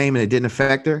punch came and it didn't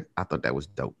affect her, I thought that was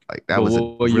dope. Like, that was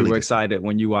you were excited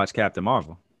when you watched Captain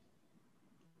Marvel.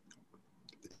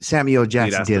 Samuel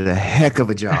Jackson did a heck of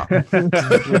a job.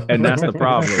 And that's the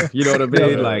problem. You know what I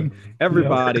mean? Like,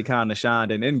 everybody kind of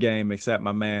shined in Endgame except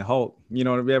my man Hulk. You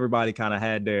know what I mean? Everybody kind of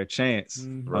had their chance.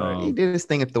 Right. He did his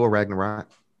thing at Thor Ragnarok.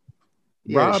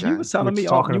 Rob, you was telling me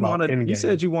you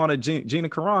said you wanted Gina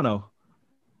Carano.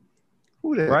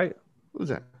 Who that? Right? Who's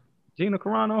that? Gina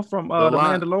Carano from the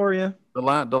Mandalorian. The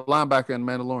linebacker in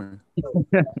Mandalorian.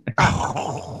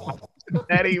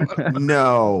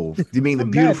 No. You mean the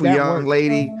beautiful young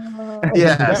lady?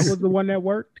 Yes. That was the one that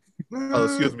worked? Oh,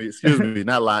 excuse me.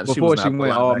 Not line. Before she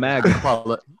went all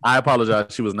MAGA. I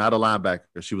apologize. She was not a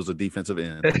linebacker. She was a defensive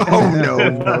end. Oh, no.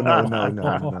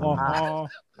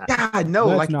 God, no.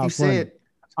 That's like you said,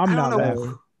 I'm I not don't know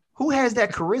laughing. who has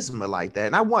that charisma like that.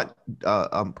 And I want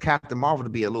Captain Marvel to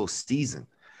be a little seasoned.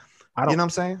 You know what I'm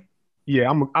saying? Yeah,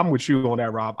 I'm with you on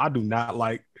that, Rob. I do not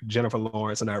like Jennifer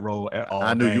Lawrence in that role at all.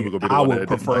 I knew you were going to be. I would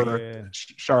prefer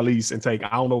Charlize and take. I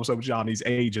don't know what's up with y'all in these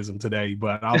ageism today,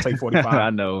 but I'll take 45. I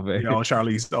know, man. You know,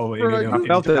 Charlize over. I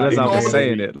felt that as I was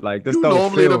saying it. Like, this you don't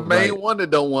normally feel the main right. one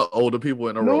that don't want older people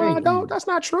in a role. No, I don't. That's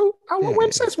not true.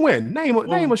 Since when? Name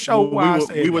a show.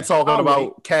 We were talking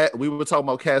about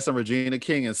Cass and Regina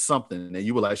King and something, and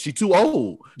you were like, "She too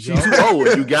old. She's too old."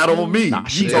 And you got on me.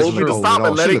 She told me to stop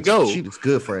and let it go. She looks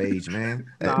good for her age, man.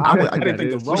 I didn't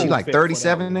think the role. She like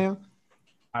 37 now.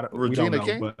 Regina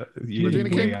King? Regina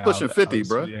King pushing 50,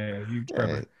 bro. Yeah, you.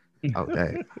 Oh,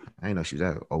 dang. I didn't know she was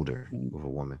that older of a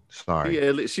woman. Sorry.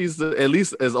 Yeah, she's at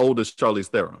least as old as Charlize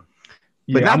Theron.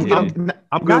 But I'm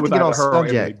good with get her off or Emily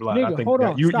subject. Blunt. Nigga, I think hold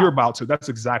on, you're about to. That's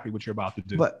exactly what you're about to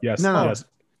do. But yes, no. yes.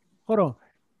 Hold on.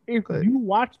 If you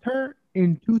watched her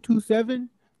in 227,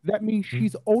 that means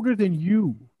she's older than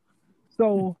you.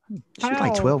 So she's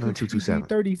like 12 in 227.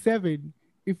 37.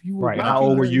 If you were right, how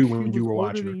old were you when you were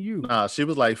watching her? Nah, she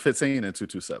was like 15 in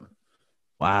 227.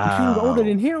 Wow, she was older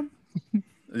than him.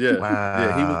 Yeah, wow.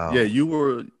 Yeah, he was. Yeah, you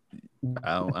were.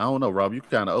 I don't know, Rob. You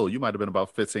kind of old. You might have been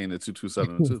about 15 in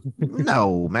 227 too.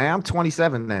 No, man, I'm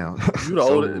 27 now. You the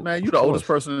oldest man. You the oldest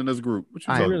person in this group. What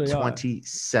you I am really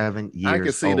 27 years old. I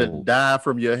can see the dye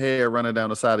from your hair running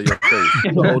down the side of your face.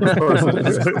 You the oldest person in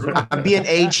this group. I'm being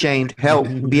age shamed. Help,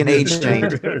 being age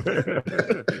shamed.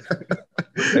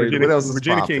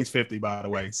 Regina King's 50, by the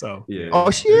way. So yeah.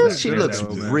 Oh, she is. She looks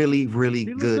really, really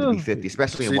good to be 50,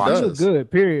 especially in Washington. She looks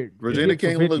good. Period. Regina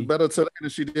King looked better today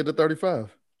than she did at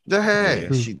 35. Hey,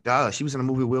 she does. She was in a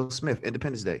movie with Will Smith,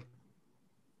 Independence Day.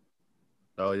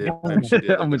 Oh yeah, I'm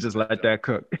gonna just let that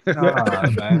cook.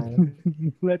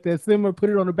 Let that simmer. Put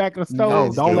it on the back of the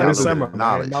stove. Don't let it simmer.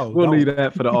 We'll leave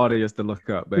that for the audience to look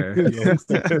up, man.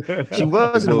 She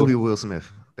was in a movie with Will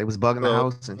Smith. They was bugging the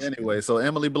house. And anyway, so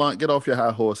Emily Blunt, get off your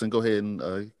high horse and go ahead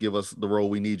and give us the role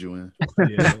we need you in.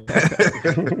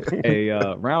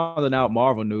 Rounding out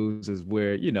Marvel news is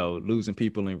where, you know, losing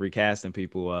people and recasting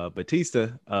people. Batista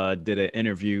did an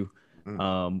interview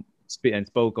and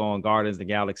spoke on Guardians of the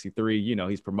Galaxy 3. You know,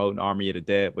 he's promoting Army of the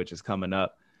Dead, which is coming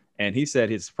up. And he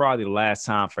said it's probably the last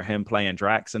time for him playing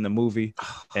Drax in the movie.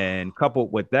 And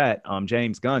coupled with that,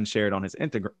 James Gunn shared on his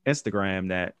Instagram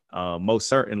that most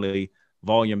certainly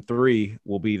Volume 3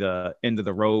 will be the end of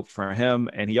the road for him.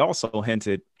 And he also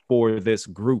hinted for this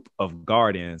group of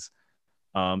Guardians.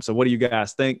 So what do you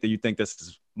guys think? Do you think this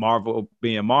is Marvel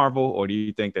being Marvel, or do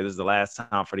you think that this is the last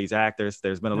time for these actors?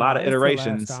 There's been a lot of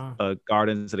iterations of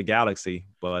Guardians of the Galaxy,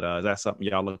 but is that something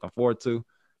y'all looking forward to?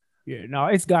 Yeah, no,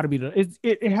 it's got to be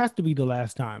it has to be the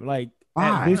last time. Like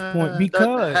at this point,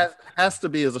 because has to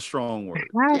be is a strong word.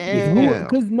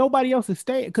 Because nobody else is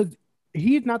staying. Because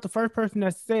he's not the first person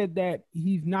that said that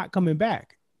he's not coming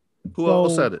back. Who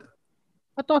else said it?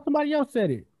 I thought somebody else said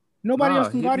it. Nobody else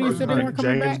from Guardians said they weren't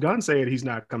coming James back. Gunn said he's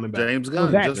not coming back. James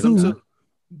Gunn, that just them too. two.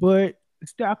 But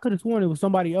still, I could have sworn it was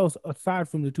somebody else aside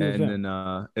from the two of them. And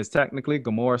then it's technically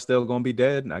Gamora still gonna be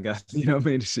dead. I guess you know what I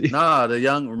mean. Nah, the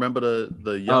younger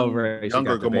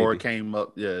Gamora came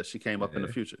up. Yeah, she came up in the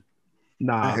future.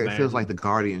 Nah, it man. feels like the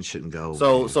Guardians shouldn't go.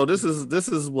 So this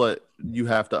is what you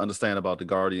have to understand about the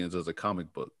Guardians as a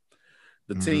comic book.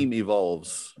 The team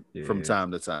evolves from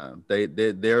time to time.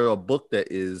 They're a book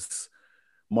that is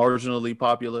marginally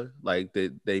popular. Like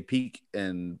they peak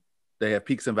and they have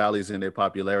peaks and valleys in their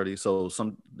popularity. So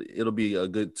it'll be a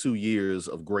good 2 years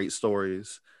of great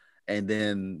stories, and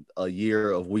then a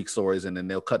year of weak stories, and then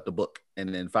they'll cut the book,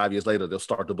 and then 5 years later they'll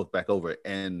start the book back over.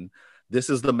 And this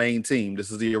is the main team.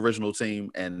 This is the original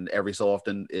team, and every so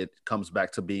often it comes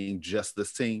back to being just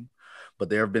this team. But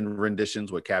there have been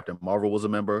renditions where Captain Marvel was a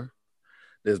member.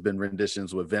 There's been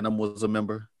renditions where Venom was a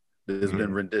member. There's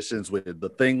been renditions where The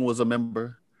Thing was a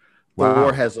member.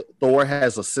 Wow. Thor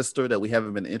has a sister that we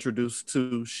haven't been introduced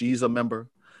to. She's a member.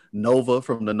 Nova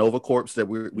from the Nova Corps that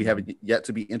we haven't yet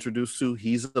to be introduced to.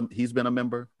 He's been a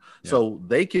member. Yeah. So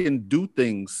they can do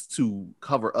things to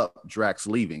cover up Drax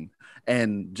leaving.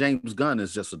 And James Gunn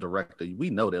is just a director. We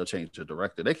know they'll change the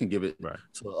director. They can give it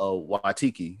to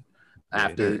Waititi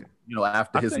after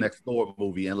his next Thor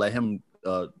movie and let him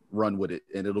run with it,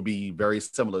 and it'll be very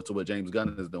similar to what James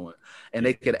Gunn is doing. And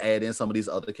they could add in some of these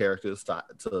other characters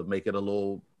to make it a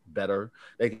little better.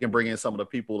 They can bring in some of the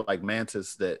people like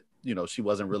Mantis that, she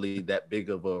wasn't really that big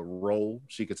of a role.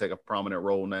 She could take a prominent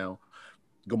role now.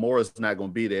 Gamora's not going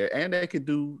to be there, and they could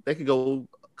go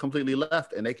completely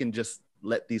left, and they can just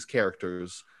let these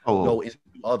characters go into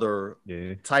other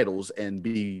titles and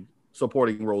be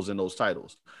supporting roles in those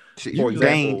titles. For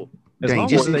example,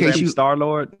 just in case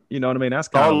Star-Lord, you know what I mean? That's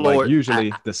kind of like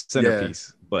usually the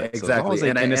centerpiece. But exactly. So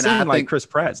and it seems like Chris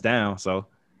Pratt's down. So,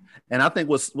 and I think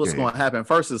what's going to happen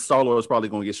first is Star-Lord is probably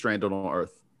going to get stranded on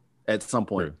Earth at some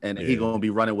point, and he's going to be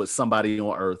running with somebody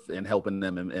on Earth and helping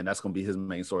them, and that's going to be his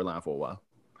main storyline for a while.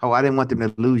 Oh, I didn't want them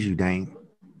to lose you, Dane.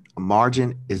 A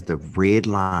margin is the red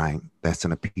line that's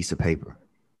on a piece of paper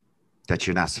that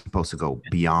you're not supposed to go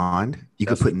beyond. You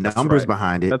can put numbers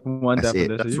behind it. That's one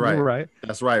definition. That's right. Right.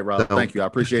 That's right, Rob. So, thank you. I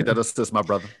appreciate that assist, my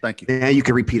brother. Thank you. Yeah, you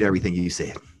can repeat everything you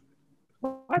said.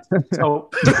 So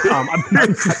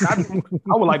I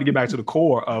would like to get back to the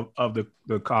core of the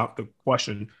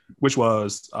question, which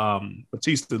was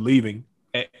Batista leaving.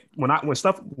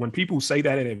 When people say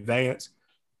that in advance,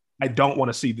 I don't want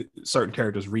to see certain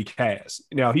characters recast.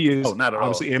 Now he is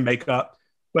obviously in makeup,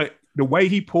 but the way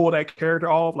he pulled that character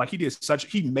off, like he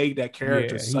made that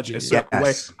character such a certain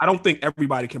way. I don't think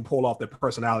everybody can pull off the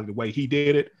personality the way he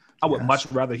did it. I would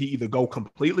much rather he either go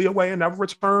completely away and never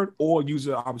return, or use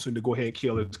the opportunity to go ahead and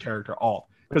kill his character off.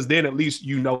 Because then at least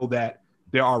you know that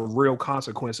there are real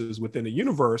consequences within the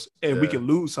universe, and we can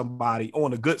lose somebody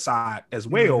on the good side as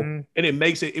well. And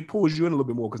it pulls you in a little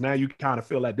bit more, because now you kind of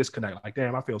feel that disconnect. Like,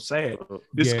 damn, I feel sad.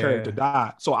 This character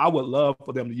died. So I would love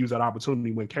for them to use that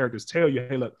opportunity when characters tell you,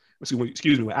 hey, look,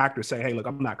 when actors say, hey, look,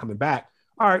 I'm not coming back.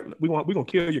 All right, we're going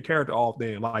to kill your character off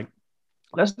then. Like,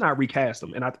 let's not recast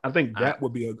them. And I think that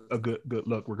would be a good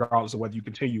look, regardless of whether you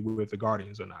continue with the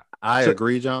Guardians or not. I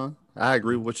agree, John. I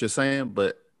agree with what you're saying,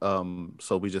 but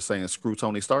so we just saying screw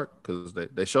Tony Stark, because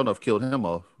they sure enough killed him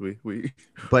off.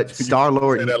 But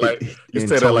Star-Lord, you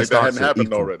said that like that hadn't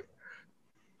happened already.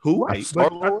 Who? Right.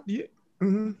 Star-Lord?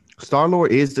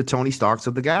 Star-Lord is the Tony Starks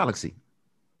of the galaxy.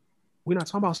 We're not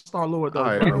talking about Star-Lord, though.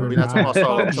 All right, we're not talking about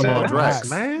Star-Lord. We're talking about Drax,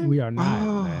 man. We are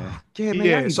not, man. Yeah, man.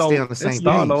 Yeah, so stay on the same it's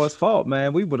Star-Lord's fault,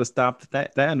 man. We would have stopped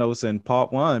Thanos in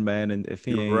part 1, man, and if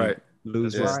he ain't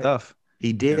lose his stuff.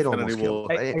 He did almost kill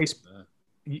to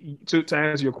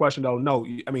answer your question, though, no.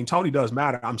 I mean, Tony does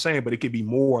matter, I'm saying, but it could be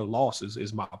more losses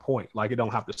is my point. Like, it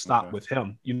don't have to stop with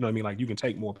him. You know what I mean? Like, you can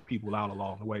take more people out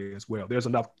along the way as well. There's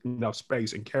enough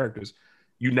space and characters.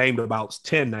 You named about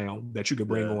 10 now that you could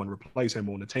bring on and replace him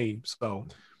on the team. So,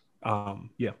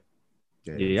 Yeah,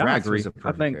 I agree.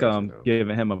 I think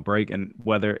giving him a break, and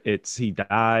whether it's he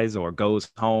dies or goes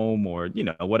home or,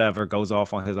 whatever, goes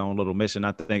off on his own little mission,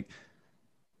 I think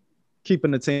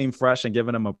keeping the team fresh and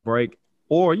giving him a break,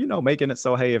 or, making it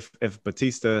so, hey, if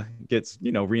Batista gets,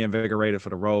 reinvigorated for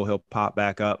the role, he'll pop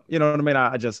back up. You know what I mean?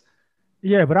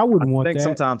 But I wouldn't want that. I think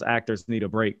sometimes actors need a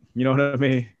break. You know what I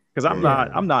mean? Because I'm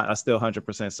not still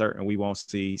 100% certain we won't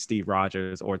see Steve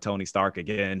Rogers or Tony Stark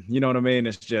again. You know what I mean?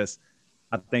 It's just,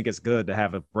 I think it's good to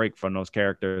have a break from those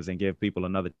characters and give people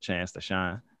another chance to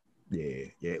shine. Yeah.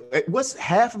 What's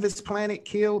half of his planet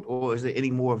killed, or is there any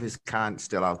more of his kind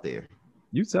still out there?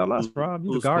 You tell us, Rob.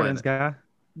 You the Guardians guy.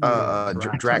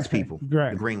 Drax people,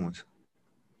 the green ones.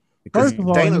 Because First of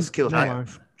all, Thanos killed never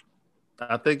half. mind.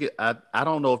 I think I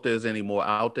don't know if there's any more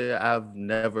out there. I've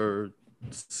never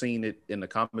seen it in the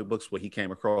comic books where he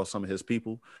came across some of his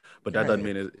people, but that doesn't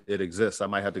mean it exists. I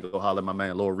might have to go holler at my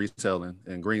man Lord Retail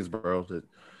in Greensboro to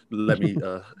let me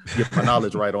get my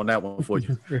knowledge right on that one for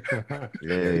you. Yeah.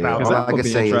 Because All that I can would be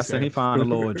say is interesting. He found a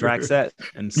little Draxet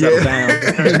and settled down.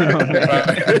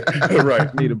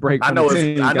 Right. Need a break. I From know the his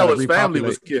team. I know Gotta his family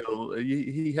was repopulate. killed.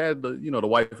 He had the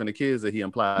wife and the kids that he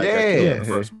implied Yeah. got killed in the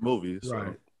first movie.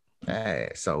 So.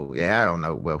 Right. so I don't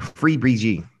know. Well, free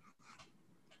BG.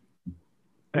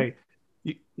 Hey,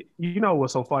 you know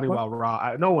what's so funny about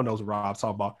Rob? No one knows what Rob's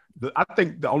talking about. I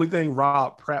think the only thing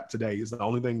Rob prepped today is the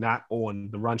only thing not on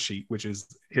the run sheet, which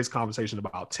is his conversation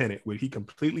about Tenet, where he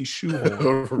completely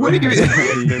shoehorned What do you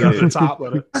at the top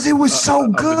of Because it was so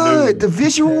of the good. The news.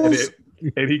 visuals.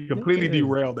 And he completely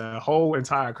derailed that whole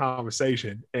entire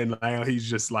conversation. And now he's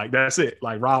just like, that's it.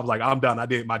 Like Rob's like, I'm done. I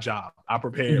did my job. I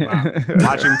prepared by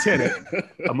watching Tenet,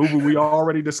 a movie we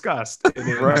already discussed. And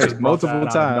then Right, just brought multiple that out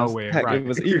of times. nowhere. Heck, Right. it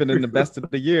was even in the best of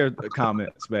the year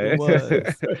comments, man. It was.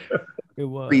 It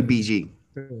was. Free BG.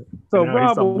 So Now he's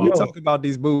Rob, talking when we about- talk about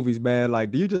these movies, man,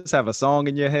 like, do you just have a song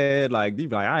in your head? Like, do you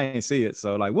be like, I ain't see it.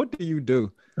 So, like, what do you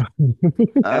do?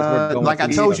 going Like I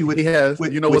through told stuff. you, with He has,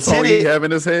 with- you know with what song he Tenet- have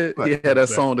in his head? He What? had that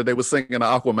song that they were singing to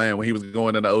Aquaman when he was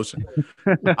going in the ocean.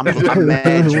 I'm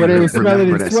mad you When they were smelling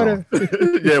remember his that sweater.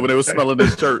 song. Yeah, when they were smelling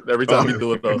his shirt every time he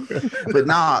threw it up. But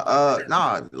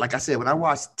nah, like I said, when I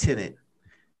watched Tenet,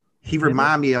 he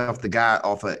reminded me of the guy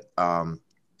off of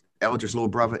Eldridge's little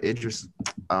brother, Idris.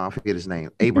 I forget his name,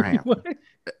 Abraham.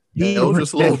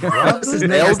 Eldridge's little brother, What's his name?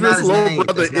 That's not Eldridge's his little name.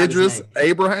 brother That's not his Idris name.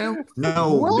 Abraham.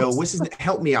 No, what's his name?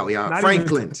 Help me out, y'all. Not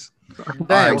Franklin's.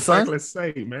 Damn, right, son. Franklin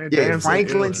Saint, man. Yeah, Damn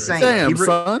Franklin Eldridge. Saint. Damn, He re-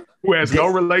 son. Who has no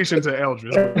relation to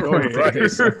Eldridge. Go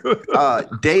ahead.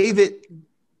 David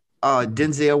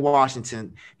Denzel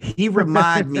Washington, he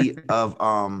remind me of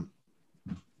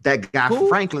that guy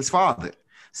Franklin's father.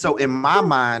 So in my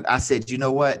mind, I said, you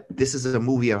know what? This is a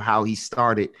movie of how he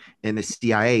started in the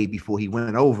CIA before he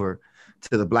went over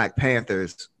to the Black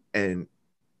Panthers, and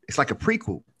it's like a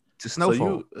prequel to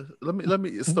Snowfall. So let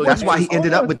me. So That's you- why he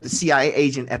ended up with the CIA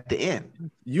agent at the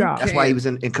end. You That's That's why he was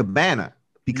in Cabana,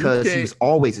 because he was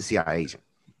always a CIA agent.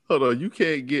 Hold on, you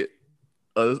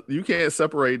can't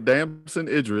separate Damson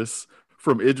Idris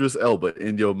from Idris Elba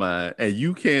in your mind, and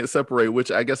you can't separate,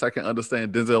 which I guess I can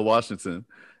understand, Denzel Washington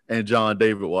and John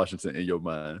David Washington in your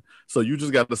mind. So you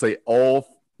just got to say all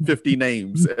 50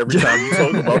 names every time you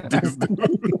talk about these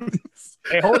dudes.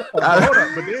 Hey, hold up.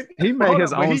 But then, He made hold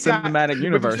his up, but own he got- cinematic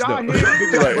universe, But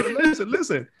though. Right.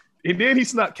 listen. And then he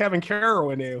snuck Kevin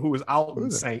Carroll in there, who was Alton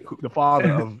Saint, the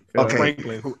father of Okay.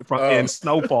 Franklin, in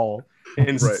Snowfall,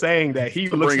 and Right. saying that he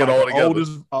To looks bring like it all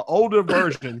an older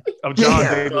version of John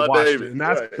Yeah. David John Washington. David, And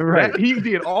that's right. that, he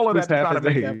did all of that Who's to try half to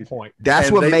make his that age. point. That's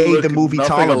And what they made look the movie nothing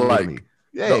tolerable alike. to me.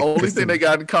 Yeah, The only 'cause thing they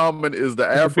got in common is the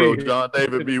afro beard. John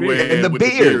David be And the wearing the with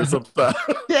beard. the beard sometimes.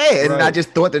 yeah, and I Right. just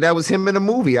thought that was him in the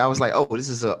movie. I was like, oh, this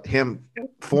is him,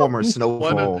 former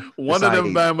Snowfall. One of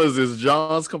them society. Bamas is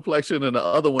John's complexion, and the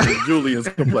other one is Julian's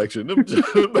complexion. Them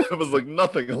Bamas look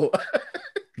nothing alike.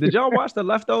 Did y'all watch The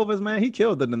Leftovers, man? He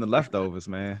killed it in The Leftovers,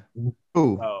 man.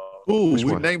 Ooh. Ooh, Which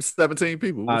we one? named 17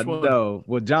 people. I Which one? know.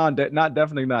 Well,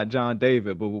 definitely not John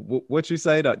David, but what you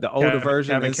say, the older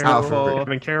version Kevin in Carroll. Snowfall?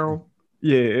 Kevin Carroll.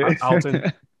 Yeah.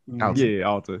 Alton. Alton. Yeah,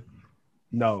 Alton.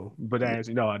 No, but as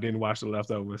you know, I didn't watch The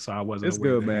Leftovers, so I wasn't. It's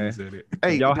aware good, that he man. was in it.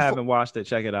 Hey, If y'all before- haven't watched it,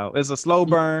 check it out. It's a slow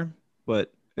burn,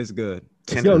 but it's good.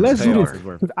 Yo, let's do this. It's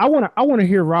worth 'Cause I want to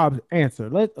hear Rob's answer.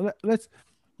 Let's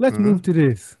Mhm. move to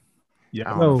this. I Yeah,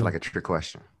 don't know, No. like a trick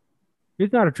question.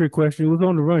 It's not a trick question. It was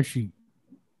on the run sheet.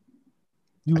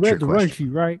 You A read trick the run question.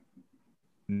 sheet, right?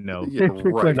 No. Yeah, Trick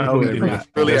right. question. No, he did not.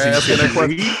 Really Does he asking that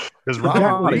question? read? Does He Robert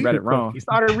got- read read? it wrong. He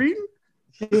started reading.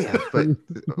 Yeah, but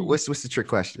what's the trick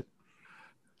question?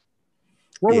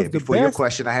 What Yeah, was the before your best?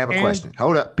 question, I have a and- question.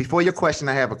 Hold up. Before your question,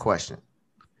 I have a question.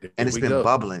 And it's we been go.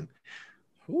 bubbling.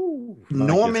 Ooh. Like your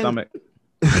Norman. stomach.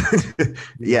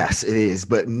 Yes, it is.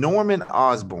 But Norman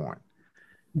Osborn,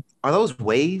 are those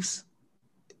waves?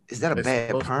 Is that a They're bad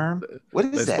supposed- perm? What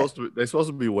is that? They're supposed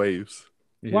to be waves.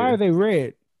 Why Yeah. are they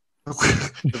red?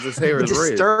 Because his hair It is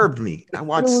red. disturbed me. I It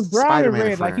watched was brown and Spider-Man.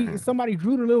 red. Like somebody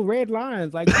drew the little red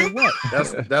lines. Like for what?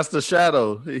 That's the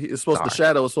shadow. It's supposed The Sorry.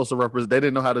 shadow is supposed to represent. They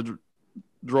didn't know how to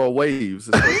draw waves.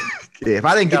 It's supposed, Yeah, if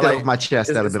I didn't get Yeah, that like, off my chest,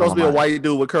 it's that'd have been supposed on to be a my white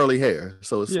dude with curly hair.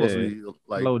 So it's supposed to Yeah. be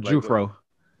like Little Jufro.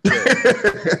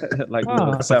 Like Ah.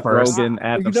 little Seth First. Rogen, You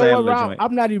Adam know what, Sandler Rob? joint.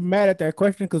 I'm not even mad at that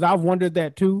question because I've wondered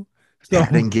that too. So I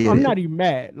didn't get I'm it. not even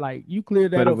mad. Like you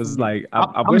cleared that But up. it was for me. like I'm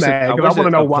I wish mad it, I 'cause I wish wanna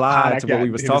it know how applied that to got what we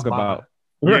was in his talking mind. about.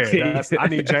 Yeah, I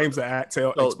need James to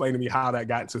So- explain to me how that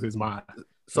got into his mind.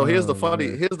 So here's the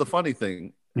man. funny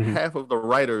thing. Mhm. Half of the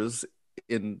writers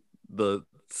in the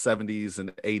 70s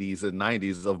and 80s and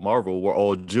 90s of Marvel were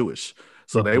all Jewish.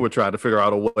 So they were trying to figure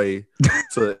out a way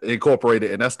to incorporate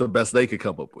it, and that's the best they could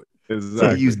come up with.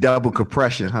 So you use double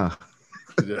compression, huh?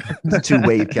 Yeah. That's 2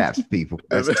 wave caps, people.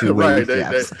 That's 2 wave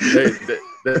caps.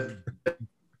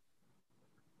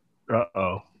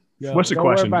 Uh-oh. Yo, What's the don't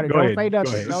worry question? about it. Go Don't ahead. say Go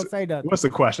nothing. ahead. Don't say nothing. What's the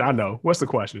question? I know. What's the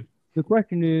question? The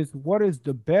question is, what is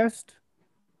the best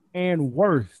and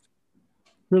worst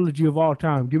trilogy of all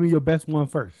time? Give me your best one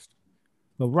first.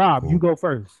 So, Rob, you go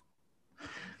first.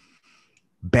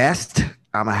 Best,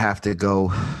 I'm gonna have to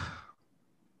go.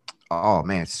 Oh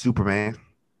man, Superman,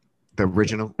 the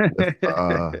original.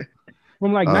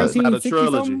 From like It's It's not a 1960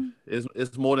 trilogy. something?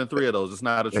 It's more than 3 of those. It's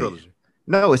not a trilogy.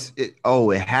 No,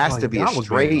 it has to be a that was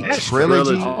straight bad.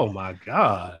 trilogy. Oh my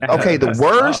God. Okay, That's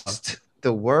tough.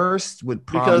 the worst would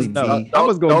probably Because, be I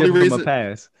was The gonna only give him a reason-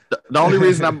 pass. The only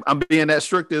reason I'm being that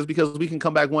strict is because we can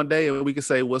come back one day and we can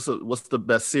say what's the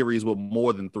best series with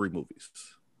more than 3 movies.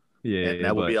 Yeah, And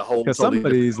that would be a whole because totally some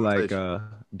of these different like conversation.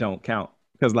 don't count.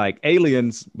 Because like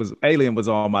Alien was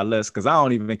on my list because I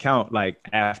don't even count like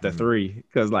after 3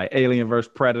 because like Alien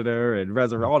versus Predator and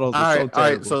Resurrection, all those All are right, so all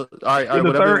terrible. right. So all right, The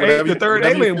third whatever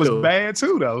you Alien was feel. bad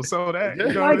too, though. So that Yeah.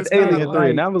 you know, I liked it's not Alien 3, like-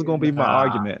 and that was gonna be my Nah.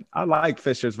 argument. I like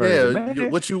Fisher's version. Yeah,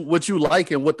 Man. what you like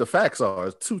and what the facts are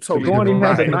is 2 totally Going different.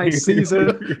 had the Right. nice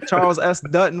Caesar. Charles S.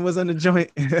 Dutton was in the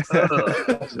joint.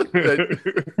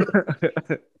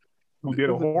 Who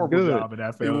did a horrible Good. job in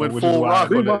that film? went which full is why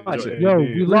rock on that Rewatch joint. it. Yo,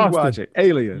 Yeah. we lost Rewatch him. it.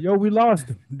 Alien. Yo, we lost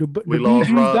him. The We Bee lost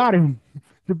Gees Rob. got him.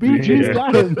 The Bee Gees Yeah.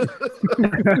 got him.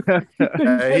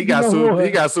 Hey, he got No more. he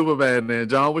got Superman. Then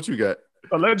John, what you got?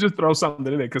 But let's just throw something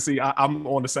in there because see, I'm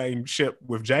on the same ship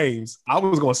with James. I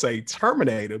was gonna say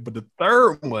Terminator, but the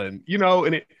third one, you know,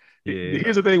 and Yeah.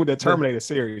 here's the thing with the Terminator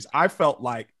series. I felt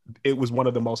like it was one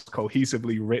of the most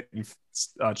cohesively written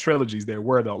trilogies there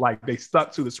were, though. Like they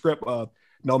stuck to the script of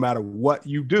no matter what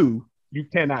you do, you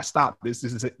cannot stop this.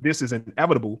 This is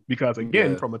inevitable because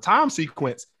again, Yeah. from a time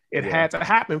sequence, it Yeah. had to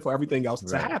happen for everything else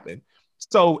to Right. happen.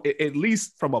 So at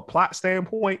least from a plot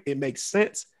standpoint, it makes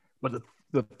sense. But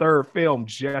the third film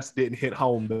just didn't hit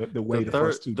home the way the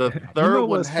first two. The did. third know one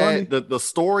what's had the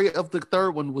story of the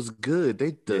third one was good.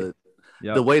 The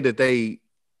Yep. way that they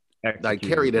like Executed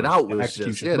carried it was- out was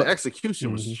Execution. just the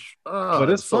execution was.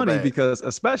 But it's so funny bad. because,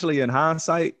 especially in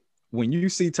hindsight, when you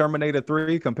see Terminator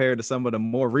 3 compared to some of the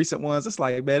more recent ones, it's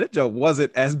like, man, that joke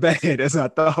wasn't as bad as I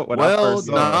thought when I well, first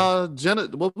saw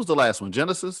it. what was the last one?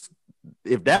 Genesis.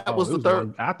 If that Oh, was it the third,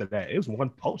 one after that. It was one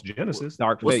post Genesis.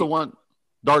 Dark what's Fate. the one?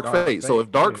 Dark Dark Fate. So Fate,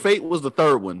 if Dark yeah. Fate was the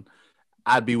third one,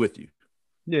 I'd be with you.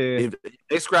 Yeah. If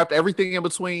they scrapped everything in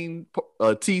between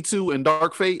T2 and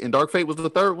Dark Fate, and Dark Fate was the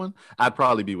third one, I'd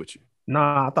probably be with you.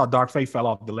 Nah, I thought Dark Fate fell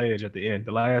off the ledge at the end.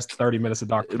 The last 30 minutes of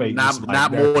Dark Fate. Not was like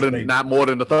not that more than state. not more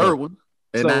than the third one,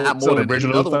 and So- not So more the than any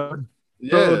original other third? one.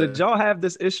 So Yeah. did y'all have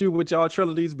this issue with y'all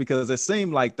trilogies? Because it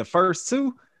seemed like the first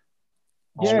 2,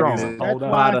 Yeah, Strong. that's Hold why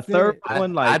on. by I the said- third I,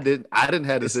 one, I like didn't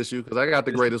have this issue because I got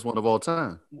the greatest one of all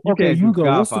time. Okay, can't you do go.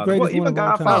 What's the Godfather. greatest Well, one even of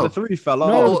all time? Godfather Oh. 3 fell No,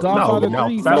 off. Godfather No,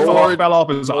 3 fell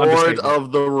off is an Lord understatement.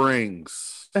 of the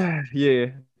Rings. Yeah,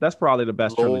 that's probably the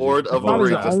best trilogy. Lord of the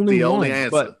Probably Rings. the That's only the only one.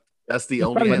 answer. But- That's the It's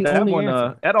only probably But the answer. that only one,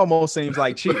 answer. that almost seems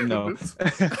like cheating, though.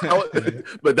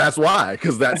 But that's why,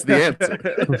 because that's the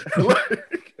answer.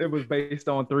 It was based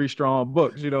on 3 strong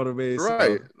books, you know what I mean? So-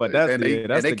 Right. but that's and the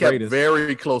they kept greatest.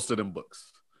 very close to them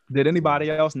books. Did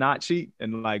anybody else not cheat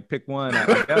and like pick one?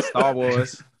 I guess Star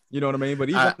Wars. You know what I mean? But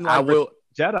even I like will.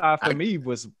 Jedi for me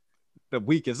was the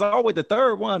weakest. Always the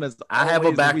third one is. I have a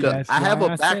always the backup. weakest. I have why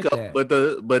a I said backup,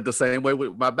 that. but the same way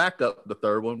with my backup, the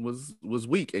third one was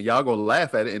weak, and y'all gonna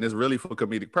laugh at it, and it's really for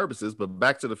comedic purposes. But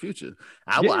Back to the Future,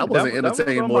 I Yeah, wasn't that was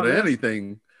entertained on more my than list.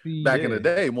 anything See, back in Yeah. the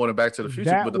day, more than Back to the Future.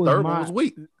 That But the was third my- one was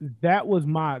weak. that was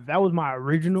my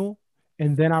original,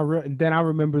 and then I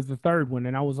remember the third one,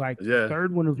 and I was like, Yeah. the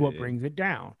third one is what Yeah. brings it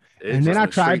down. It's And then just I a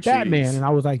tried straight Batman, cheese. and I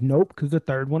was like, nope, because the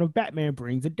third one of Batman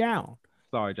brings it down.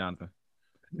 Sorry, Jonathan.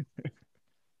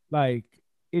 Like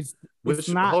it's Which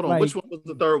not hold on, like which one was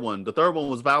the third one? The third one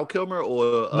was Val Kilmer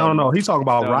or No, he's talking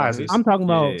about no, Rises. I'm talking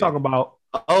about. Yeah. talking about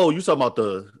Oh, you talking about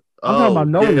the? I'm talking about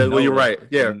Nolan. Yeah, well, you're Nolan. right.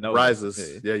 Yeah, Nolan.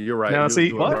 Rises. Yeah, you're right. now. You- See,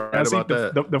 you are right now see,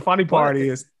 about that. the funny part But-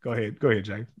 is, go ahead,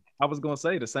 James. I was gonna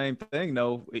say the same thing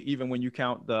though. Even when you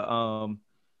count the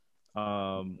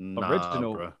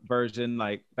original bruh. version,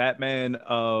 like Batman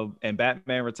and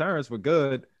Batman Returns were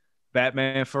good.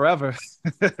 Batman Forever,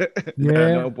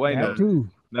 Yeah, no bueno. that too.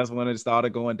 That's when it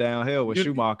started going downhill with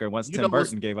Schumacher once Tim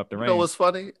Burton gave up the reins. You know what's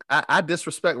funny? I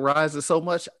disrespect Rises so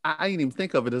much, I ain't even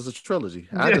think of it as a trilogy.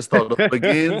 I just thought of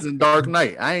Begins and Dark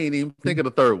Knight. I ain't even think of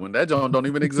the third one. That don't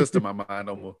even exist in my mind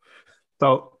no more.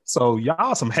 So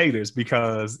y'all some haters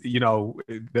because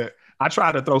I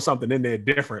tried to throw something in there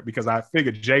different because I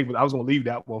figured Jay. I was going to leave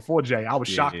that one for Jay. I was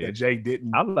shocked that Jay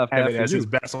didn't have it as his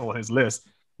best on his list,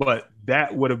 but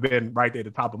that would have been right there at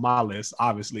the top of my list,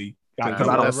 obviously. Because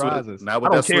I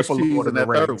don't care for Lord of the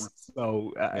Rings.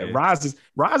 So Rises is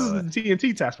the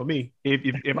TNT test for me.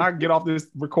 If I get off this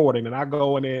recording and I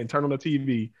go in there and turn on the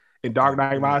TV and Dark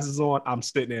Knight Rises on, I'm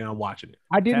sitting there and I'm watching it.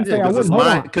 I didn't say I wouldn't.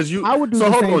 I would do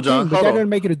the same thing, but that doesn't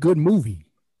make it a good movie.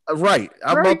 Right.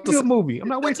 Very good movie. I'm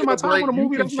not wasting my time on a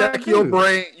movie that's not your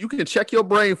brain. You can check your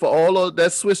brain for all of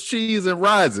that Swiss cheese and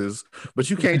Rises, but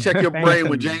you can't check your brain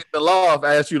when James Deloff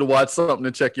asks you to watch something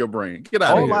to check your brain. Get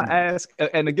out of here. All I ask,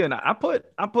 and again, I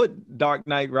put Dark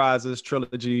Knight Rises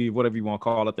trilogy, whatever you want to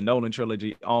call it, the Nolan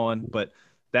trilogy on, but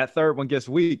that third one gets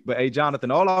weak. But hey, Jonathan,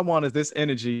 all I want is this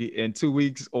energy in 2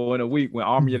 weeks or in a week when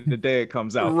Army of the Dead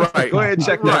comes out. Right. Go ahead and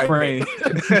check your brain.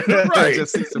 Right.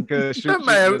 Just see some good shit.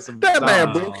 That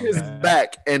man broke his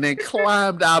back and then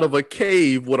climbed out of a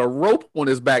cave with a rope on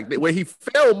his back where he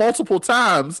fell multiple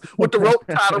times with the rope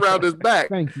tied around his back.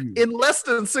 Thank you. In less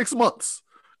than 6 months.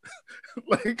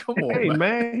 Like, come on, hey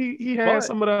man, he had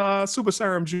some of the super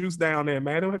serum juice down there,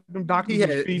 man. Them doctors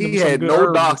he had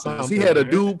no doctors. He had a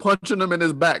dude punching him in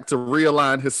his back to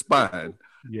realign his spine.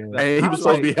 Yeah, and he was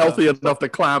supposed to be healthy enough to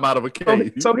climb out of a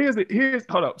cave. So here's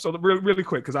hold up. So really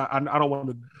quick, because I don't want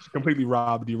to completely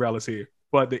derail us here.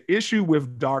 But the issue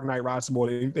with Dark Knight Rises more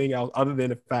than anything else, other than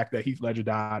the fact that Heath Ledger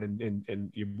died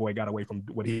and your boy got away from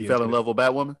what he fell in love with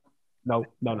Batwoman. No.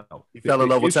 He fell in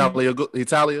love with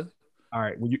Italia. All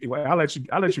right, I'll let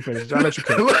you finish. Go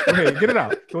ahead, get it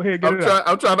out.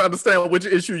 I'm trying to understand which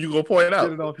issue you're gonna point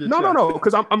out. No,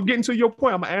 because I'm getting to your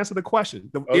point. I'm gonna answer the question.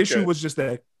 The issue was just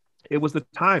that it was the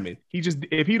timing.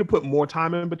 If he'd have put more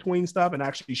time in between stuff and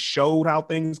actually showed how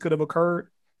things could have occurred,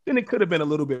 then it could have been a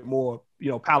little bit more,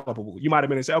 palatable. You might have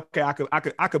been and say, okay, I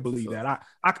could believe that.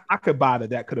 I could buy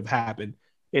that could have happened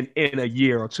in a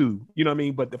year or two. You know what I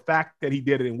mean? But the fact that he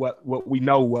did it in what we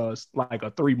know was like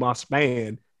a 3-month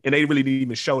span. And they really didn't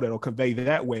even show that or convey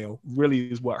that well,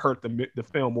 really is what hurt the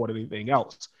film more than anything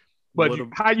else. But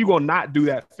how you gonna not do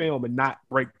that film and not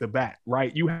break the back,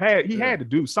 right? He had to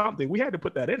do something. We had to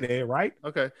put that in there, right?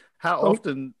 Okay. How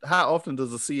often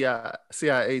does the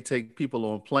CIA take people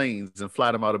on planes and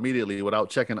fly them out immediately without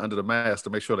checking under the mask to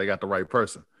make sure they got the right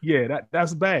person? Yeah,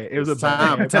 that's bad. It was a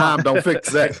time don't fix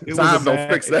that. Time don't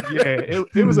fix that. Yeah,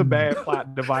 it was a bad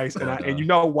plot device, and you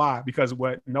know why? Because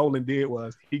what Nolan did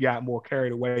was he got more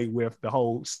carried away with the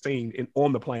whole scene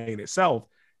on the plane itself.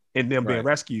 And them being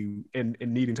rescued and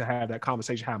needing to have that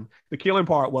conversation happen. The killing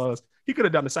part was he could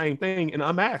have done the same thing and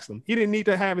unmasked him. He didn't need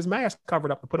to have his mask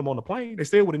covered up to put him on the plane. They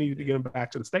still would have needed to get him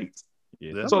back to the States.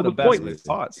 Yeah, so the point is,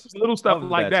 little stuff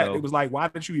like that. It was like, why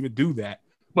did you even do that?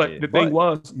 But the thing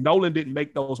was, Nolan didn't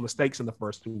make those mistakes in the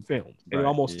first 2 films. It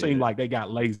almost seemed like they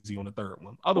got lazy on the third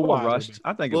one. Otherwise, rushed.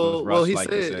 I think it was rushed.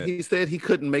 Well, he said he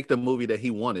couldn't make the movie that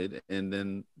he wanted, and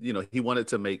then he wanted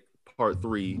to make part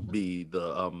 3 be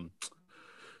the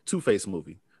Two-Face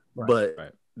movie,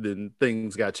 but then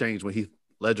things got changed when Heath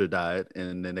Ledger died,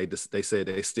 and then they said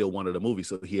they still wanted a movie,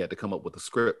 so he had to come up with a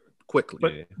script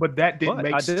quickly. But that didn't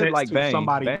make sense. I did like Bane.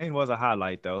 Somebody. Bane was a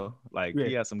highlight though.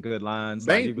 He had some good lines.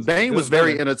 Bane was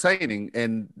very entertaining,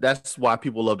 and that's why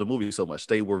people love the movie so much.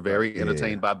 They were very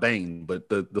entertained by Bane, but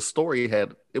the story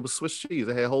it was Swiss cheese.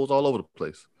 It had holes all over the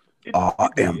place. I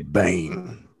am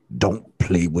Bane. Don't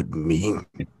play with me.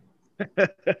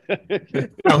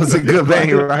 That was a good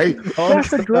Bane, right?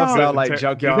 That's a drop. Sound like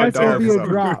Junkyard That's gonna be a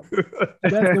drop.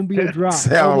 That's gonna be a drop.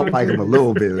 Sound like him a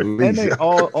little bit at least. And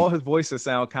all his voices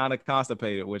sound kind of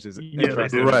constipated, which is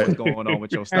interesting. Right. What's going on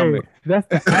with your stomach? That's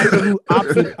the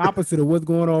absolute opposite of what's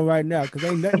going on right now. Because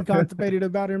ain't nothing constipated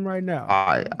about him right now.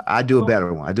 I do a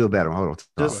better one. Hold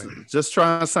on. Just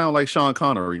try and sound like Sean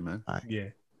Connery, man. Yeah.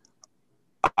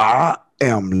 I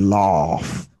am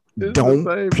Loth. Don't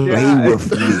play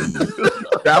with me.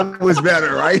 That was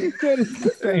better, right?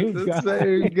 the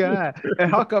same guy. And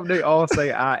how come they all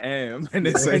say I am and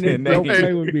they say their name? Don't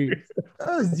play with me.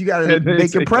 You gotta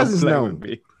make your presence known.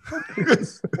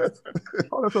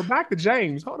 Hold up, so back to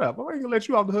James. Hold up, I'm gonna let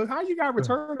you off the hook. How you got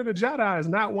Return of the Jedi is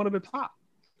not one of the top?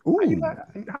 Ooh.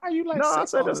 How you like? No, I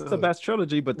said that's the best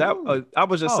trilogy, but that I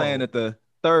was just saying that the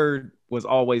third was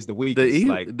always the weakest.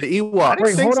 The Ewoks.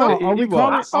 Wait, hold on. Hold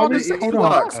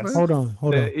on.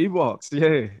 Hold on. The Ewoks,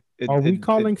 yeah. Are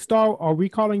we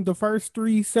calling the first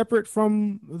three separate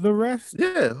from the rest?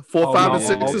 Yeah, 4, 5, and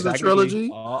 6 is a trilogy.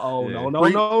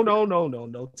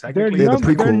 No. Technically,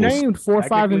 They're named 4,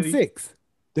 5, and 6.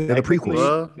 They're the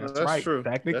prequels. That's That's right. true.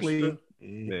 Technically, That's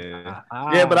Yeah.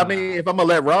 Yeah, but I mean, if I'm gonna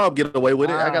let Rob get away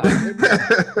with it, I got to.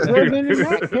 Well, then in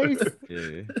that case,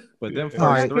 Yeah, but them in first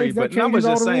that three. case, that But I was changes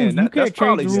all just the saying rules. You that's can't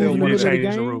probably change the still rules in one the of middle the of the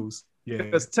change the game. rules. Yeah,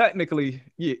 because technically,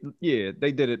 yeah,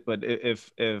 they did it. But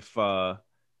if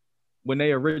when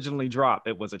they originally dropped,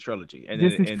 it was a trilogy, and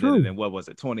This then is it ended, true. and then what was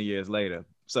it, 20 years later?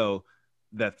 So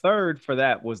the third for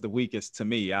that was the weakest to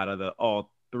me out of the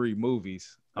all three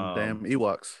movies. Damn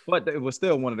Ewoks. But it was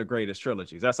still one of the greatest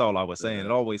trilogies. That's all I was saying. Yeah.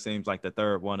 It always seems like the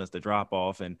third one is the drop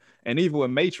off, and even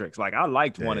with Matrix, like I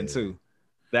liked 1 and 2.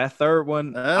 That third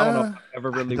one, I don't know if I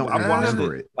ever really. don't I watched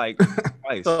remember it it. like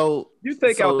twice. So You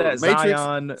take out that Matrix,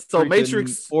 Zion, so freaking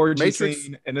Matrix, orgy Matrix,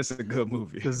 scene, and it's a good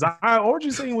movie. the Zion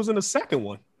origin scene was in the second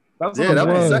one. That Yeah, that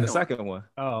was in the the second one.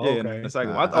 Oh, Yeah, okay. in the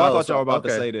second one. I Oh, thought so- y'all were about to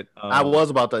okay. say that. I was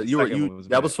about to. You were second you. one was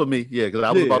That bad. was for me. Yeah, because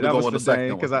I was about to that go was on the for second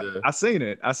Dane, one. because Yeah. I seen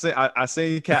it. I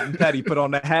seen Captain Petty put on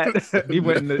the hat. He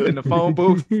went in the phone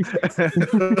booth.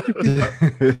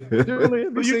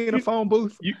 Julian, you seen the phone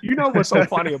booth? You know what's so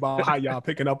funny about how y'all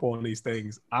picking up on these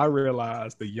things? I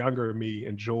realized the younger me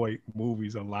enjoyed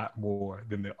movies a lot more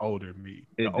than the older me.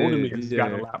 The It older me did, has yeah.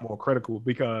 gotten a lot more critical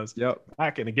because Yep.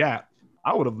 back in the gap,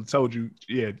 I would have told you,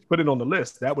 yeah, put it on the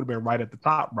list. That would have been right at the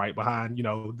top, right behind,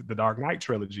 the Dark Knight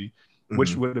trilogy,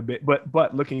 which would have been.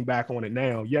 But looking back on it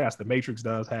now, yes, The Matrix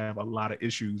does have a lot of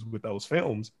issues with those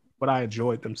films, but I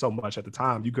enjoyed them so much at the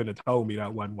time. You couldn't have told me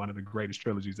that wasn't one of the greatest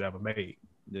trilogies ever made.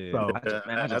 Yeah, So-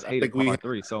 I just I hated think part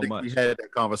 3 so I think much. we had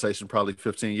that conversation probably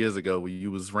 15 years ago where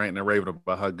you was ranting and raving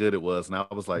about how good it was, and I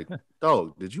was like,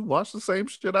 "Dog, did you watch the same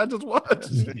shit I just watched?"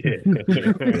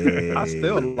 I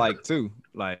still like 2,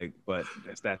 but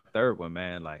it's that third one,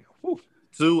 man. Like, whew.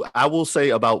 2, I will say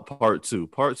about part 2.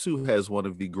 Part 2 has one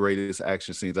of the greatest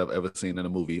action scenes I've ever seen in a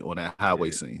movie on that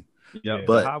highway scene. Yeah,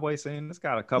 but- the highway scene. It's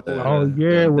got a couple. Oh of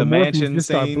yeah, the when Morpheus mansion just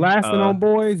start scene blasting on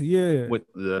boys. Yeah, with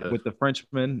Yeah. with the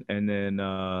Frenchman, and then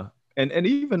and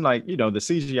even like the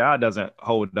CGI doesn't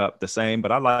hold up the same,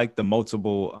 but I like the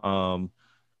multiple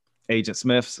Agent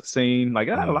Smith's scene. Like,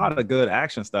 I had a lot of good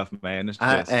action stuff, man. It's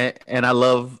just, And I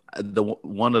love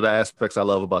one of the aspects I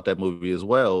love about that movie as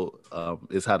well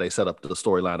is how they set up the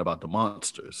storyline about the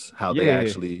monsters, how they Yeah.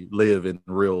 actually live in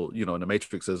real, in the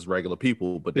Matrix as regular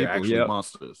people, but they're People, actually yep.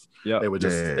 monsters. yeah, They were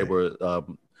just Yeah. they were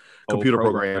computer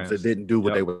programs that programs. didn't do what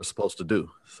Yep. they were supposed to do.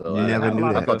 So You never had a knew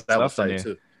lot that. of I thought that was stuff in tight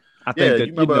there. too. I Yeah, think you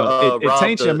that remember, it Rob,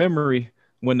 taints your the- memory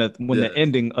when the Yeah.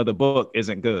 ending of the book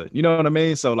isn't good. You know what I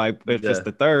mean? So like if it's Yeah.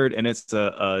 the third and it's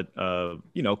a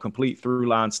complete through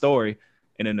line story,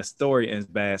 and then the story ends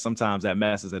bad, sometimes that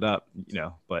messes it up.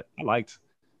 But I liked,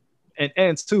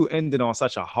 and 2 ended on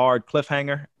such a hard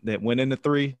cliffhanger that went into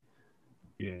 3,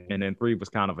 Yeah. and then 3 was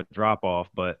kind of a drop off.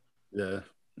 But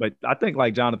I think,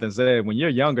 like Jonathan said, when you're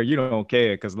younger, you don't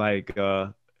care because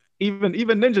even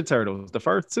Ninja Turtles, the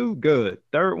first 2 good.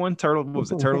 Third one,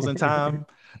 Turtles in Time.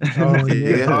 Oh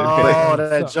yeah. Oh, But-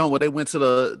 that jump where they went to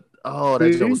the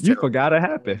that jump was You terrible. forgot it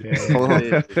happened.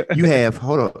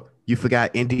 Hold on. You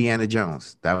forgot Indiana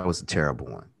Jones. That was a terrible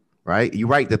one, right? You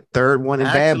right. The third one in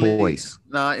Actually, Bad Boys.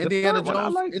 Nah, Indiana third one I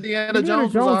Jones. liked. Indiana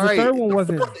Jones was all the right. third one The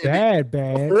wasn't fourth bad.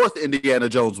 The fourth Indiana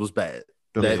Jones was bad.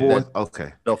 The fourth.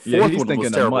 Okay. The fourth Yeah, he's one thinking was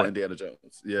of terrible. Mutt. Indiana Jones.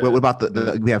 Yeah. What about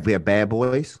the we have Bad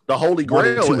Boys? The Holy 1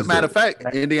 and 2 Grail. was As a matter of good.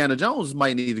 fact, Indiana Jones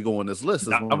might need to go on this list.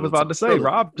 as I one of was the about to say, trilogy.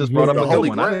 Rob just brought up Yeah. a The good Holy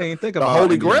one. I Grail. didn't even think The about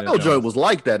Holy Indiana Grail Jones. joint was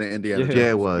like that in Indiana Yeah. Jones. Yeah,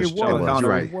 it was. It was. It was. You're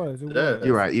right. It was.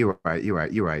 Yeah. You're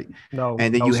right. You're right. No,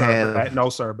 And then no, you sir. have- no,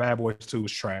 sir. Bad Boys 2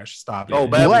 is trash. Stop. Oh,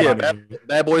 it. Bad, What? yeah,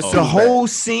 Bad Boys 2 The was whole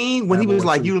scene when Bad he was Boys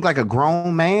like, 2. you look like a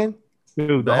grown man.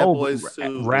 Dude, the Bad whole Boys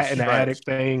 2 rat was in the trash. attic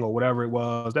thing or whatever it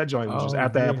was, that joint was just Oh,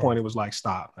 at that yeah. point it was like,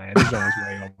 stop, man. This joint's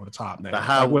way over the top now. The Like, what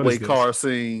highway is this? car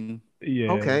scene.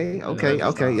 Yeah. Okay. Yeah.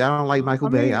 Y'all don't like Michael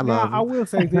Bay. I love I him. will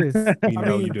say this. We I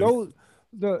know mean, you do.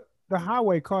 the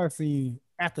highway car scene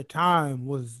at the time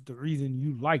was the reason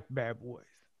you liked Bad Boys.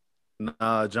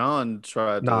 Nah, John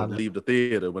tried to leave the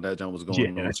theater when that joint was going Yeah,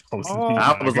 on. that's supposed to Oh. be.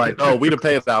 I was like, "Oh, we done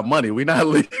paid our money. We not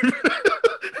leaving."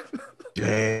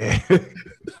 Yeah.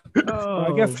 So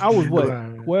I guess I was what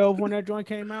man. 12 when that joint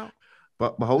came out.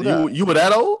 but hold up. you were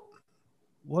that old?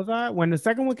 Was I when the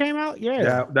second one came out?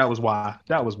 Yeah. That was why.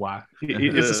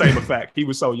 It's the same effect. He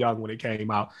was so young when it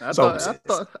came out. I So,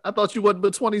 thought you wasn't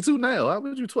but 22 now. How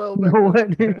was you 12? No, what?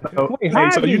 so, Wait, how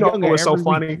so I you get know younger what's so every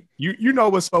funny? You know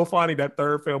what's so funny, that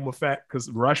third film effect, because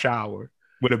Rush Hour,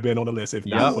 would have been on the list if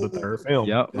not for the third film.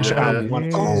 Yep. Rush Hour one.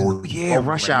 Oh yeah,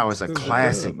 Rush Hour is a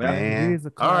classic, man. It is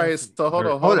a All right, classic. so hold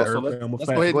Hold on. on. So let's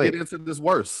go ahead and get into this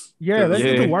worse. Yeah, let's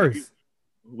do the Yeah. worst.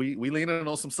 We leaning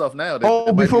on some stuff now.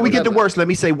 Oh, before we get to worse, let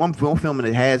me say one film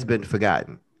that has been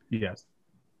forgotten. Yes.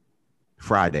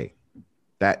 Friday.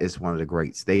 That is one of the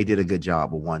greats. They did a good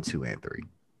job with 1, 2, and 3.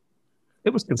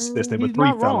 It was consistent, He's but 3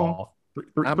 not fell wrong.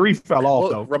 off. Three fell off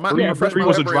Well, though. remind me, refresh Three my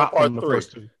was a memory drop on part from the three.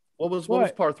 first two. What was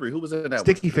What? part 3? Who was in that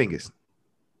Sticky one? Fingers.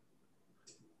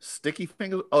 Sticky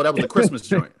Fingers? Oh, that was the Christmas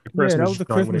joint. Yeah, that was the joint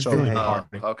when they Christmas showed joint. the Oh,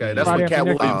 party. okay, that's Friday when After Cat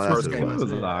Next Williams Week. first Oh, came It out.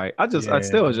 was all right. I Yeah.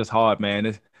 still was just hard,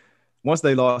 man. Once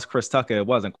they lost Chris Tucker, it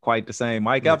wasn't quite the same.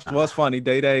 Mike Epps was funny.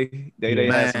 Day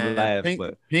had some laughs,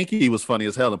 but Pinky was funny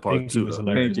as hell in part Pinky 2. was though.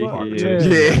 hilarious. Pinky, Part yeah.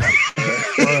 two.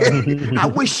 Yeah. I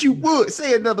wish you would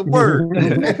say another word. all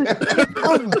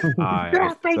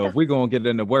right. So if we're gonna get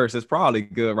into worse, it's probably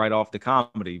good right off the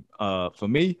comedy. For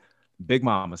me, Big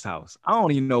Mama's House. I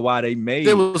don't even know why they made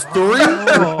There was 3.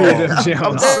 Why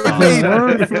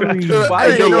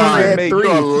They they only only had make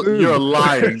 3. You're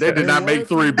lying. They did not make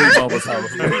 3 Big Mama's House.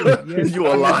 Yes, You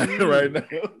are lying right now.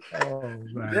 Oh,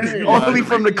 man. Only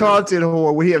from the content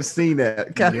whore we have seen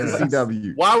that. Captain Yes.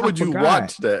 CW. Why would you forgot.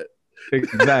 watch that?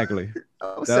 Exactly.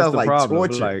 Oh, That's sounds the like problem.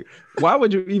 torture. Like, why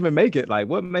would you even make it? Like,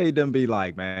 what made them be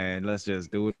like, man, let's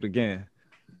just do it again?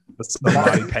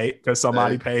 Because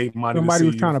somebody paid money. Somebody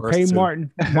was see trying you to first pay two.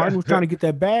 Martin. Martin was trying to get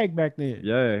that bag back then.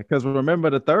 Yeah, because remember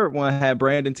the third one had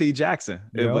Brandon T. Jackson.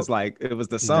 It Yep. was like it was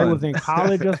the They son. was in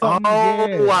college or Oh,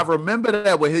 something. Yeah. I remember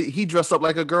that where he dressed up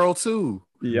like a girl too.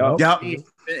 Yep. Yep.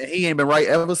 He ain't been right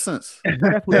ever since.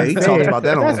 That's what Yeah, he said. talked about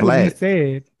that on That's what he Vlad.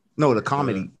 said. No, the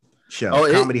comedy show.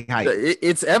 Oh, Comedy hype.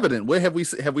 it's evident. Where have we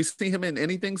seen him in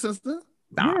anything since then?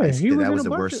 Nah, Yeah, he was that in was a the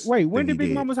bunch worst. of, wait, when thing did he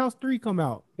Big Mama's House 3 come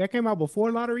out? That came out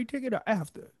before Lottery Ticket or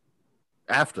after?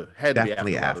 After had to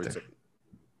Definitely be after. Lottery Ticket.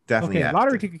 Definitely Okay, after.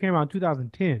 Lottery Ticket came out in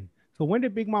 2010. So when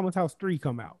did Big Mama's House 3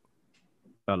 come out?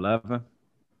 11,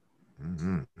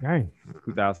 Mhm. Dang.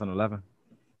 2011.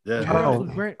 Yeah, I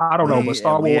don't know, We- but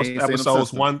Star we Wars ain't seen them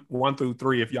episodes since 1 through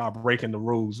 3, if y'all breaking the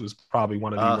rules, was probably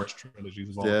one of the worst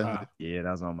trilogies of all yeah. time. Yeah,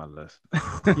 that was on my list. Yeah,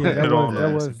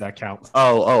 that That counts.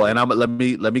 Oh, and let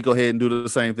me go ahead and do the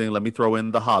same thing. Let me throw in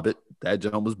The Hobbit. That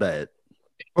jump was bad.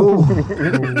 Ooh. was.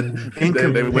 In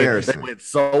They comparison, went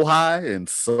so high and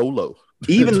so low.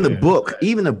 even the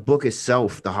Yeah. book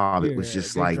itself, The Hobbit, was Yeah,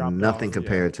 just they like dropped nothing off,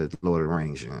 compared to Lord of the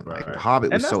Rings. You know? Like Right. The Hobbit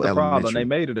And was that's so the problem. elementary. They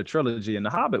made it a trilogy, and The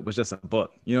Hobbit was just a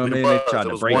book. You know what I It mean? They was. tried It to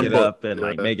was break one it book. up and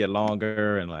like Yeah. make it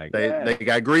longer and like They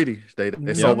got greedy. They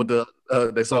saw what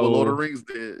what Lord of the Rings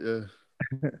did.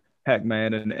 Yeah. heck,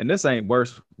 man. And this ain't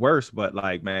worse, but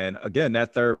like, man, again,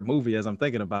 that third movie, as I'm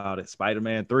thinking about it,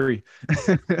 Spider-Man 3,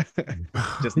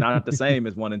 just not the same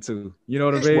as 1 and 2. You know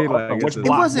what I mean? Like, Which it's It just-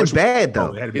 wasn't bad though.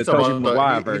 Oh, it had to be He's The talking Tobey about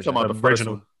Maguire he version. talking about the The first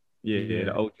original. one. yeah,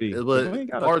 the OG. But We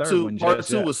ain't got a part third two, one part just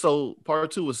two yet. was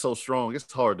so strong.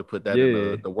 It's hard to put that Yeah.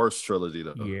 in the worst trilogy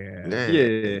though.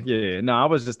 Yeah. Yeah. No, I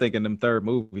was just thinking them third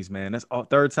movies, man. That's all.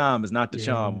 Third time is not the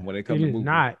charm when it comes It to is movies.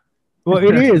 not. Well,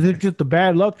 it is. It's just the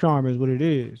bad luck charm is what it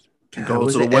is. Go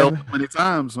Was to the it well ever- many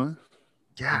times, man.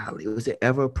 Golly, was it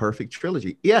ever a perfect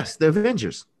trilogy? Yes, The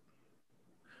Avengers.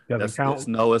 Doesn't count.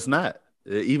 No, it's not.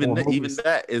 Even Four even movies.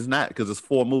 that is not because it's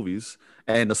 4 movies,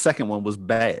 and the second one was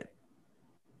bad.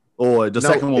 Or the No,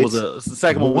 second one was it's- the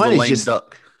second one was one a is lame just-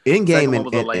 duck. Endgame Second one and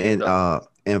was a lame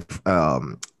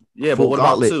Yeah, but Full what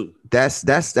Gauntlet. about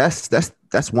 2?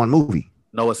 that's one movie.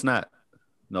 No, it's not.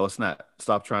 No, it's not.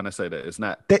 Stop trying to say that. It's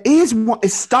not. There is one. It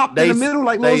stopped in the middle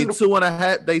like they most of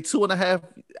the- 2.5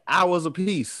 hours a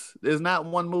piece. There's not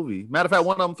one movie. Matter of fact,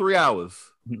 one of them 3 hours.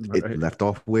 It left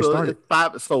off where it So started.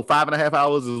 it's 5.5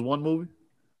 hours is one movie.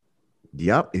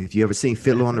 Yep. If you ever seen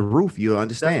Fiddler on the Roof, you'll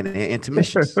understand. And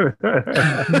intermissions.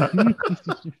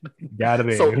 Got it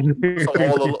in. So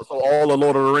all the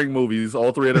Lord of the Ring movies,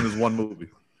 all 3 of them is one movie.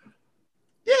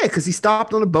 Yeah, because he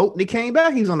stopped on the boat and he came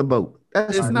back. He was on the boat.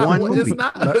 That's It's not. one movie. It's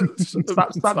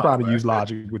not. Stop trying to use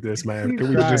logic with this, man. Can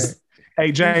we Right. just?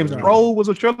 Hey, James, Right. Troll was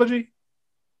a trilogy.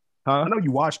 Huh? I know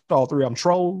you watched all 3 of them.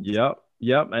 Troll. Yep.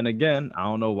 And again, I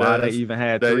don't know why That's- they even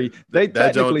had that- 3. They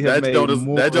technically have made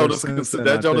more that joint since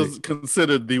then, I is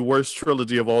considered the worst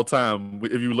trilogy of all time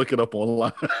if you look it up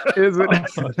online. think. Is it?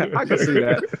 I can see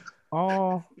that.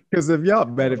 Oh, Because if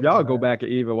y'all go back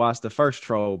and even watch the first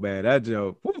Troll, man, that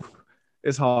joke, whew,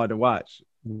 it's hard to watch.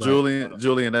 Julian,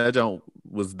 that joint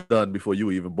was done before you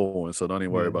were even born, so don't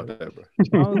even worry about that, bro.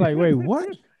 I was like, wait, what?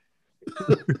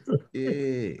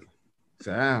 Yeah.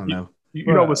 So I don't know.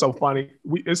 You know what's so funny?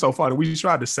 It's so funny. We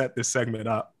tried to set this segment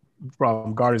up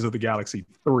from Guardians of the Galaxy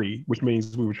 3, which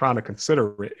means we were trying to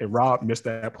consider it, and Rob missed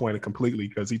that point completely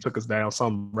because he took us down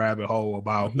some rabbit hole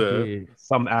about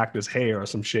some actor's hair or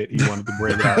some shit he wanted to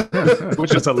bring up,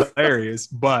 which is hilarious.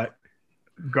 But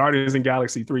Guardians of the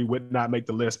Galaxy 3 would not make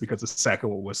the list because the second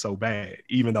one was so bad,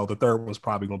 even though the third one was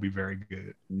probably going to be very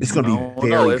good. It's going to be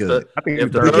very good. I think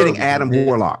if we're getting Adam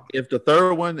Warlock. If the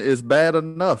third one is bad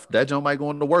enough, that joint might go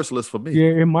on the worst list for me.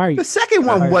 Yeah, it might. The second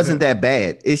one wasn't that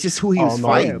bad. It's just who he was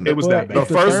fighting. It was that bad.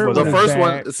 The first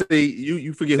one, see,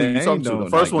 you forget who you're talking to. The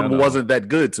first one wasn't that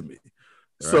good to me.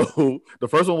 Right. So the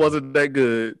first one wasn't that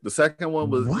good. The second one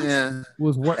was worse than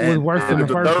the first one. The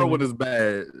third one is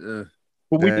bad.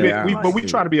 But we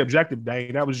try to be objective,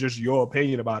 Dane. That was just your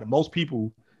opinion about it. Most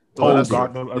people told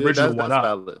the original one up.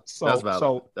 Valid. That's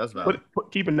valid. That's valid.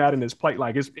 But keeping that in this plate,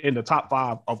 like it's in the top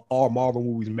 5 of all Marvel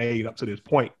movies made up to this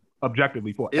point,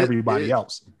 objectively for everybody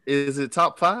else. Is it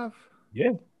top 5?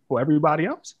 Yeah, for everybody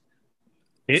else.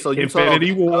 So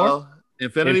Infinity War,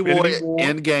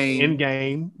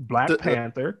 Endgame, Black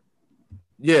Panther.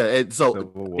 Yeah, and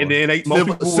so and then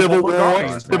Civil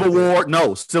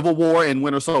War and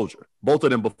Winter Soldier, both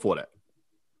of them before that.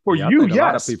 For you,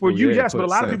 yes, but a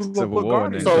lot of people go put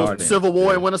Guardians. So Civil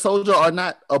War and Winter Soldier are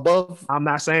not above. I'm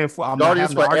not saying for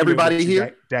Guardians for everybody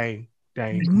here. Dang.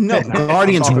 No,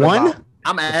 Guardians 1.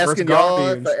 I'm asking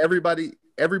y'all for everybody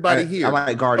here. I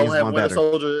like Guardians 1 better. Winter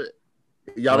Soldier.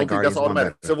 Y'all don't think that's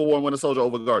automatic? Civil War and Winter Soldier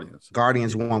over Guardians.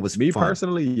 Guardians 1 was me fun.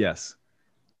 personally, yes.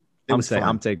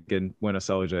 I'm taking Winter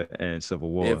Soldier and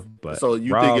Civil War. So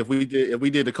you think if we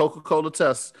did the Coca-Cola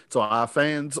test to our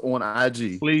fans on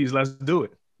IG, please let's do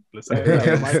it. Let's say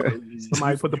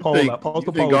somebody put the poll up. Post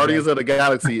the poll. Guardians of the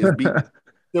Galaxy is beating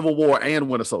Civil War and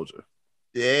Winter Soldier.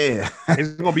 Yeah,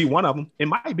 it's gonna be one of them. It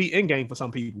might be Endgame for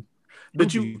some people. But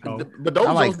those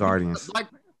I like Guardians. Like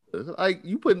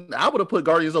you put, I would have put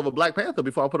Guardians over Black Panther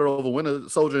before I put it over Winter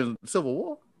Soldier and Civil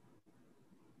War.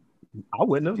 I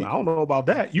wouldn't have. I don't know about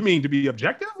that. You mean to be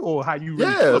objective or how you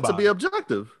really feel about to be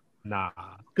objective? Nah.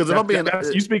 Because if I'm being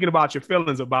you speaking about your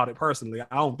feelings about it personally,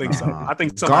 I don't think so. I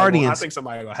think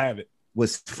somebody will have it.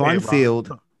 Was fun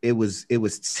filled. It was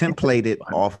templated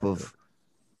off of.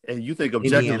 And you think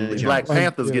objectively Black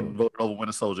Panther's getting voted over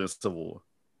Winter Soldier and Civil War?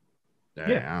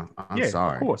 Yeah, I'm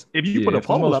sorry. Of course. If you put a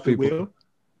poll up, it will.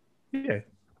 Yeah.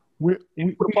 We'll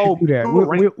do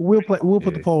that. We'll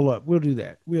put the poll up. We'll do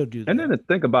that. And then to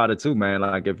think about it too, man.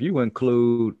 Like if you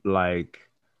include like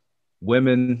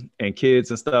women and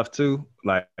kids and stuff too,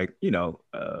 like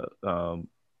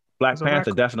Black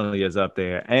Panther definitely is up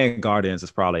there, and Guardians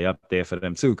is probably up there for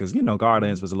them too, because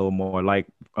Guardians was a little more like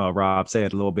Rob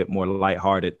said, a little bit more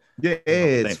lighthearted. Yeah,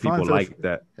 it's people like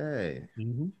that. Hey.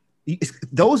 Mm-hmm.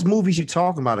 Those movies you're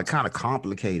talking about are kind of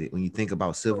complicated when you think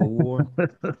about Civil War.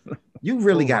 You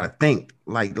really got to think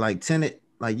like Tenet.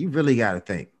 Like you really got to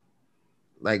think.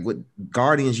 Like with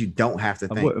Guardians, you don't have to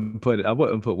think. I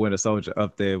wouldn't put Winter Soldier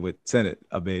up there with Tenet.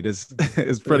 I mean, it's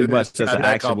pretty much just an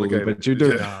action movie, but you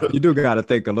do got to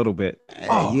think a little bit.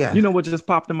 Yeah. You know what just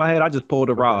popped in my head? I just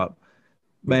pulled a Rob.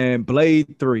 Man,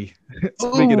 Blade 3.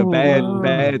 Speaking of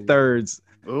bad thirds.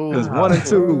 Because 1 and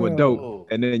 2 were dope,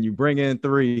 and then you bring in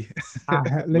 3. I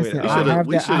had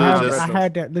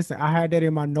that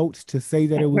in my notes to say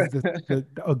that it was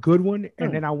a good one,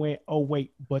 and then I went, oh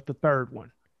wait, but the third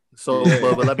one. So,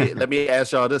 but let me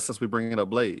ask y'all this since we bring it up,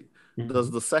 Blade.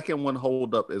 Does the second one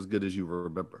hold up as good as you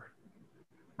remember?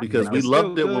 Because we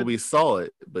loved it when we saw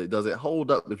it, but does it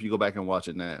hold up if you go back and watch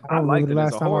it now? I liked it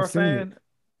as a horror fan.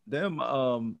 Them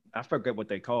I forget what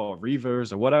they call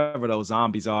Reavers or whatever those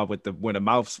zombies are when the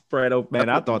mouth spread open. Man,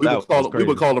 I thought that was crazy. We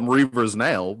would call them Reavers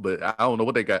now, but I don't know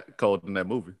what they got called in that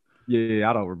movie. Yeah,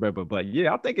 I don't remember, but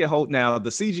yeah, I think it holds now.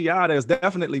 The CGI, there's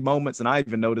definitely moments, and I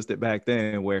even noticed it back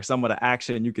then, where some of the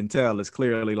action you can tell is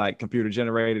clearly like computer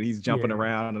generated. He's jumping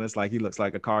around, and it's like he looks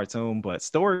like a cartoon. But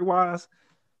story wise,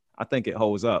 I think it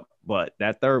holds up. But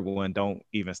that third one don't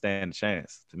even stand a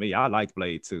chance. To me, I liked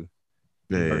Blade 2.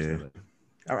 Yeah.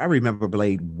 I remember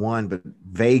Blade 1, but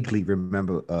vaguely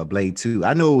remember Blade 2.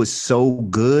 I know it was so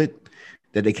good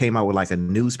that they came out with like a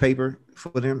newspaper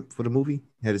for the movie.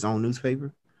 It had its own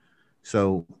newspaper.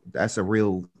 So that's a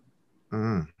real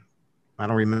I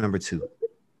don't remember 2.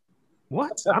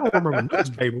 What? I don't remember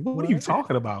newspaper. What are you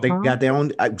talking about? They got their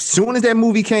own. As soon as that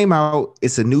movie came out,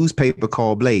 it's a newspaper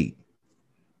called Blade.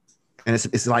 And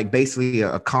it's like basically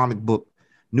a comic book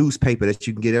newspaper that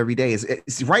you can get every day.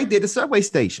 It's right there at the subway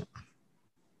station.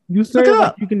 You say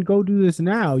like you can go do this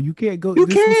now. You can't go. You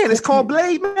can. It's called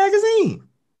Blade Magazine.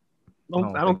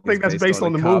 I don't think that's based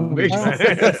on the movie.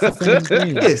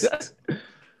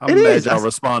 I'm glad y'all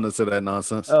responded to that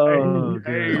nonsense.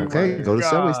 Okay, go to the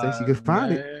subway station. You can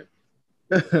find it.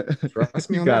 Trust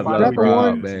me You on got that. love That the Rob,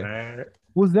 one? man.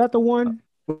 Was that the one?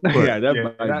 Yeah, that Yeah,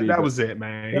 might be that the- was it,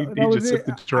 man. That He was just it.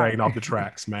 took the train off the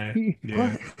tracks, man. Yeah.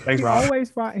 Thanks, he Rob.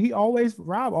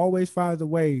 Rob always finds a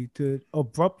way to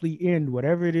abruptly end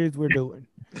whatever it is we're doing.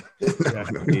 No.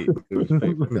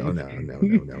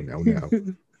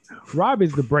 Rob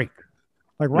is the break.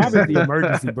 Like Rob is the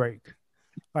emergency break.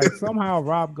 Like somehow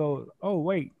Rob goes, oh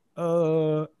wait,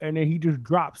 and then he just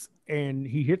drops and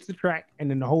he hits the track, and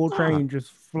then the whole train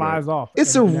just flies off.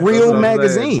 It's And a that's- real That's what I'm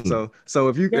saying. magazine. So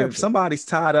if Yeah, if somebody's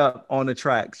tied up on the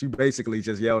tracks, you basically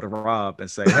just yell to Rob and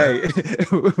say, "Hey,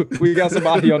 we got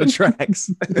somebody on the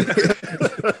tracks,"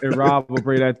 and Rob will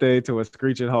bring that thing to a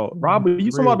screeching halt. Rob, are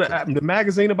you talking Real about the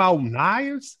magazine about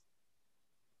knives?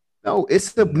 No,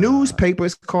 it's the newspaper.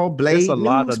 It's called Blade There's a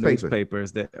lot of newspaper.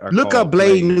 newspapers that are Look called up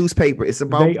Blade newspaper. It's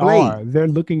about they Blade. are. They're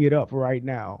looking it up right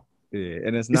now. Yeah,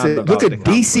 and it's It not. said, about look at the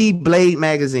comic DC Blade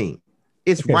magazine.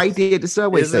 It's Okay. right there at the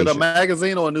subway Is it a station.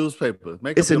 magazine or a newspaper?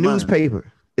 Make It's up a your mind. newspaper.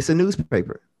 It's a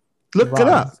newspaper. Look Rob, it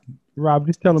up. Rob,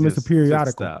 just tell him it's a Just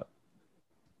periodical. stop.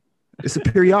 It's a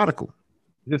periodical.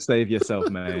 Just save yourself,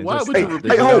 man. Why Just would you stop.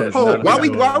 repeat Hey, hold, that? hold. Why we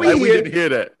Like, we here? didn't hear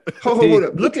that. Hold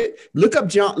up. Look up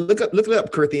John. Look it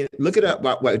up, Corinthian. Look it up.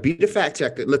 What? Be the fact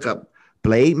checker. Look up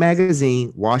Blade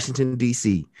magazine, Washington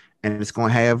D.C., and it's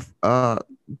gonna have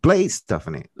Blade stuff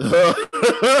in it.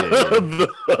 the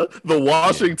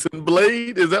Washington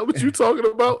Blade. Is that what you're talking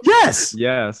about? Yes.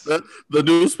 Yes. The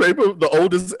newspaper, the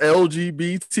oldest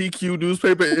LGBTQ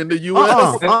newspaper in the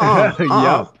U.S.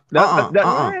 Yup.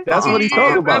 That's what he's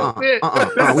talking about. We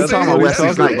That's talking what about he's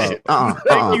Wesley talking Snipes. about.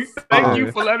 Thank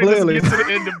you for letting Clearly. us get to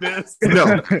the end of this.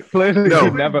 No. Clearly, No.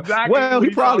 he never. Exactly Well, what he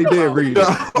he's probably talking did about. read it.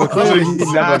 But clearly, he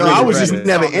never. No, really I was read just it.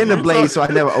 never in the Blade, so I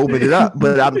never opened it up.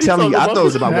 But I'm telling you, I thought it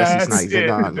was about Wesley That's Snipes. it,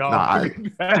 No,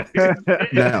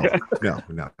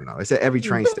 dog. no. It's at every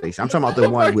train station. I'm talking about the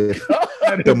one with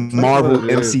the Marvel That's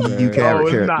what it is, MCU man. No,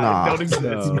 character. it's not. Nah. It don't exist.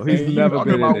 No, man. he's You never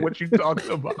talking been in about it. what you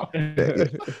talking about.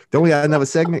 Don't we have another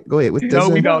segment? Go ahead. What's No,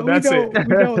 we that? don't. That's it. We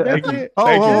don't. That's Thank you. it. Oh,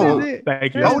 Thank you. oh, That's it.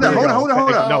 Thank you. Hold There on, you hold go.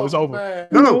 on. Thank you. No, it's over. Man.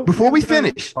 No. Before we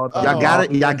finish, Hold on. y'all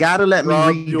gotta let me Rob,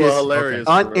 read you are this hilarious.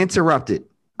 uninterrupted.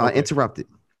 Okay. Uninterrupted.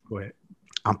 Go ahead.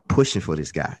 I'm pushing for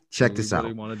this guy. Check this out.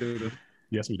 Really want to do this?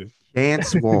 Yes, we do.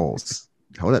 Chance Walls.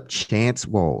 Hold up. Chance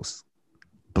Walls.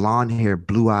 Blonde hair,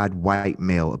 blue eyed white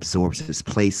male absorbs his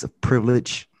place of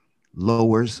privilege,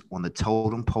 lowers on the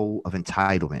totem pole of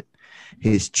entitlement.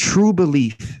 His true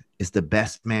belief is the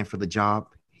best man for the job.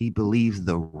 He believes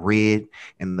the red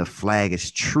and the flag is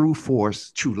true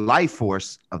force, true life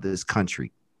force of this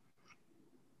country.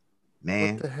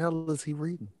 Man, What the hell is he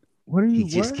reading? What are you? he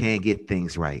just can't get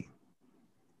things right.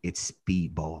 It's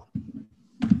Speedball.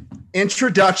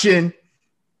 Introduction.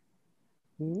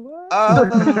 What?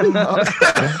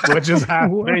 What just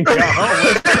happened, y'all?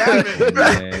 What happened?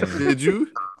 Man.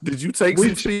 Did you take We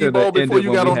some should've speedball before ended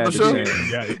you when got we on had the the show?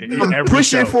 chance. Yeah, I'm every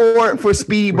pushing show. for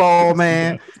Speedball,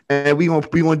 man, and we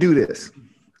gonna do this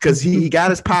because he got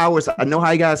his powers. I know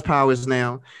how he got his powers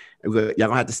now. Y'all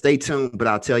gonna have to stay tuned, but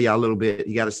I'll tell y'all a little bit.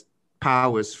 He got his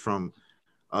powers from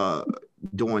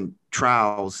doing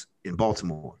trials in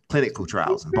Baltimore, clinical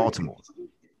trials in Baltimore.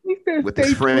 He said, with his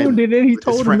 "Stay friend- tuned," and then he with his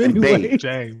told him friend anyway. Babe.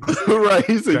 James. Right,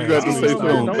 he said you got to James, stay don't-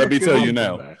 tuned. don't Let me get tell you into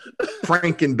now. that.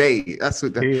 Frank and Babe. That's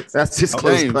what. Kids. That's his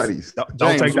close James. buddies. Don't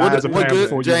James, take the what- eyes of what Pam good-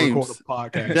 before you James. record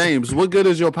a podcast. James, what good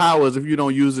is your powers if you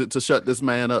don't use it to shut this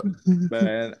man up?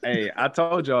 Man, hey, I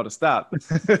told y'all to stop.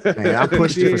 Man, I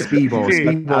pushed it for Speedball. Yeah.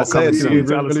 I Speedball said, coming do soon. you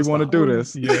Tell us really to want to stop. do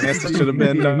this? Yeah. That should have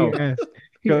been no.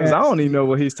 He Because I asked- don't even know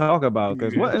what he's talking about.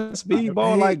 Because what is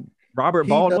Speedball like? Robert he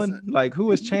Baldwin? doesn't- Like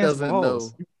who is He Chance doesn't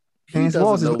Walls? know. He Chance doesn't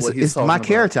Walls know what he's is my talking about.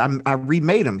 character. I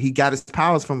remade him. He got his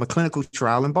powers from a clinical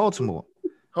trial in Baltimore.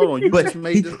 Hold on, you But just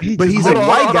made this. but he's Hold a on,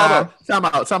 white hold on, guy. hold on.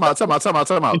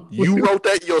 Time out. You wrote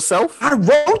that yourself? I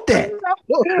wrote that.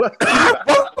 I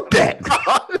wrote that.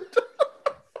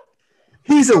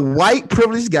 He's a white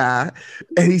privileged guy,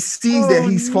 and he sees that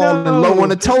he's falling low on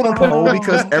the totem pole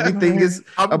because everything is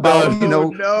I'm about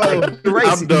done. like, the race.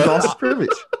 I'm He done. lost his privilege.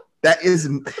 That is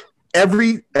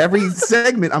every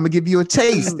segment. I'm gonna give you a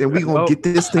taste, and we're gonna get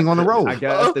this thing on the road. I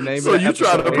guess the name So of the you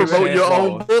trying to episode is promote Chance your own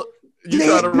Walls. book?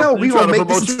 No, we gonna make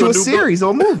this into a series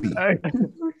or movie.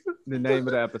 The name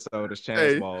of the episode is Chance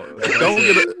Hey, Walls.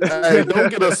 Don't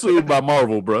get us sued by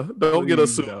Marvel, bro. Don't get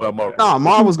us sued by Marvel. No,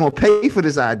 Marvel's gonna pay for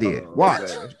this idea.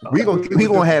 Watch. We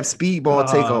gonna have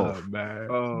Speedball take over. Man.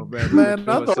 Oh man, Man,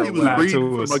 I thought he was bad reading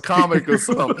to from us. a comic or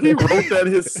something. He wrote that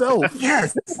himself.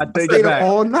 Yes, I take stayed it up back.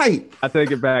 all night. I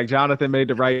take it back. Jonathan made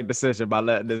the right decision by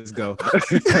letting this go.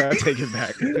 I take it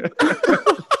back.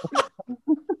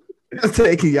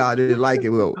 taking y'all didn't like it.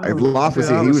 Well, if Loft was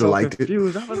here, he would have liked it.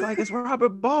 I was like, it's Robert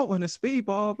Baldwin, a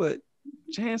speedball, but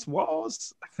Chance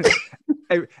Walls.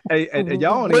 hey,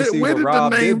 y'all don't even see what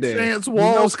Rob did there. Chance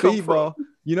Walls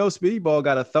Speedball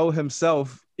got to throw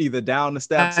himself either down the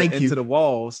steps or into the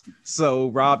walls. So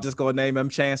Rob just gonna name him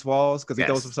Chance Walls because he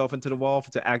throws himself into the wall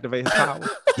to activate his power.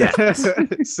 Yes.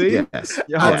 See, I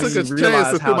took a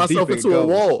chance to put myself into a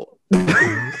wall.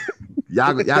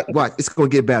 y'all, watch. It's gonna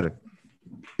get better.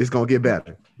 It's gonna get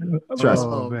better. Trust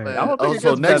me.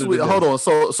 So next week, hold on.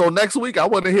 So next week, I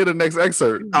want to hear the next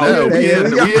excerpt. We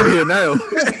in here now.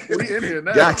 We in here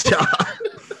now. Gotcha.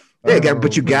 Yeah,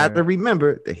 but you got to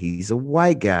remember that he's a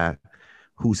white guy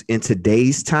who's in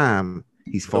today's time.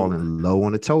 He's falling low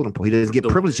on the totem pole. He doesn't get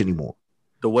privilege anymore.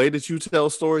 The way that you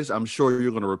tell stories, I'm sure you're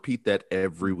going to repeat that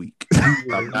every week.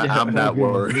 I'm not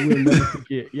worried. We'll never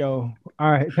forget. Yo,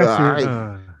 all right.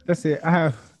 That's it.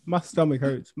 My stomach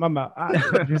hurts. My mouth. I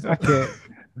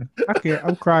can't.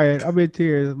 I'm crying. I'm in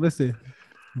tears. Listen,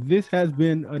 this has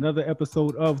been another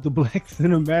episode of the Black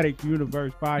Cinematic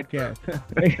Universe podcast.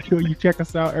 Make sure you check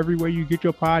us out everywhere you get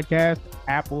your podcast.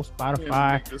 Apple,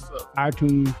 Spotify,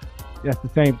 iTunes. That's the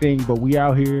same thing, but we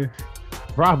out here.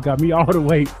 Rob got me all the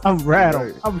way. I'm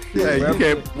rattled. I'm sure. Hey,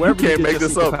 you can't make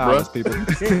this up, bro. People.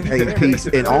 Hey, peace.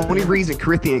 And only reason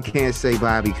Christian can't say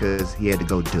bye because he had to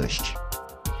go dush.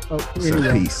 Oh, So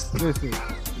anyway, peace. listen,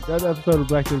 that episode of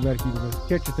Black Cinematic Universe.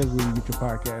 Catch us everywhere you get your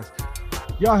podcast.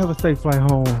 Y'all have a safe flight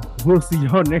home. We'll see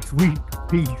y'all next week.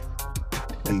 Peace.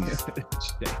 Peace. It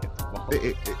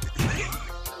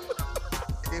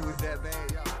was that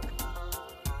bad, y'all.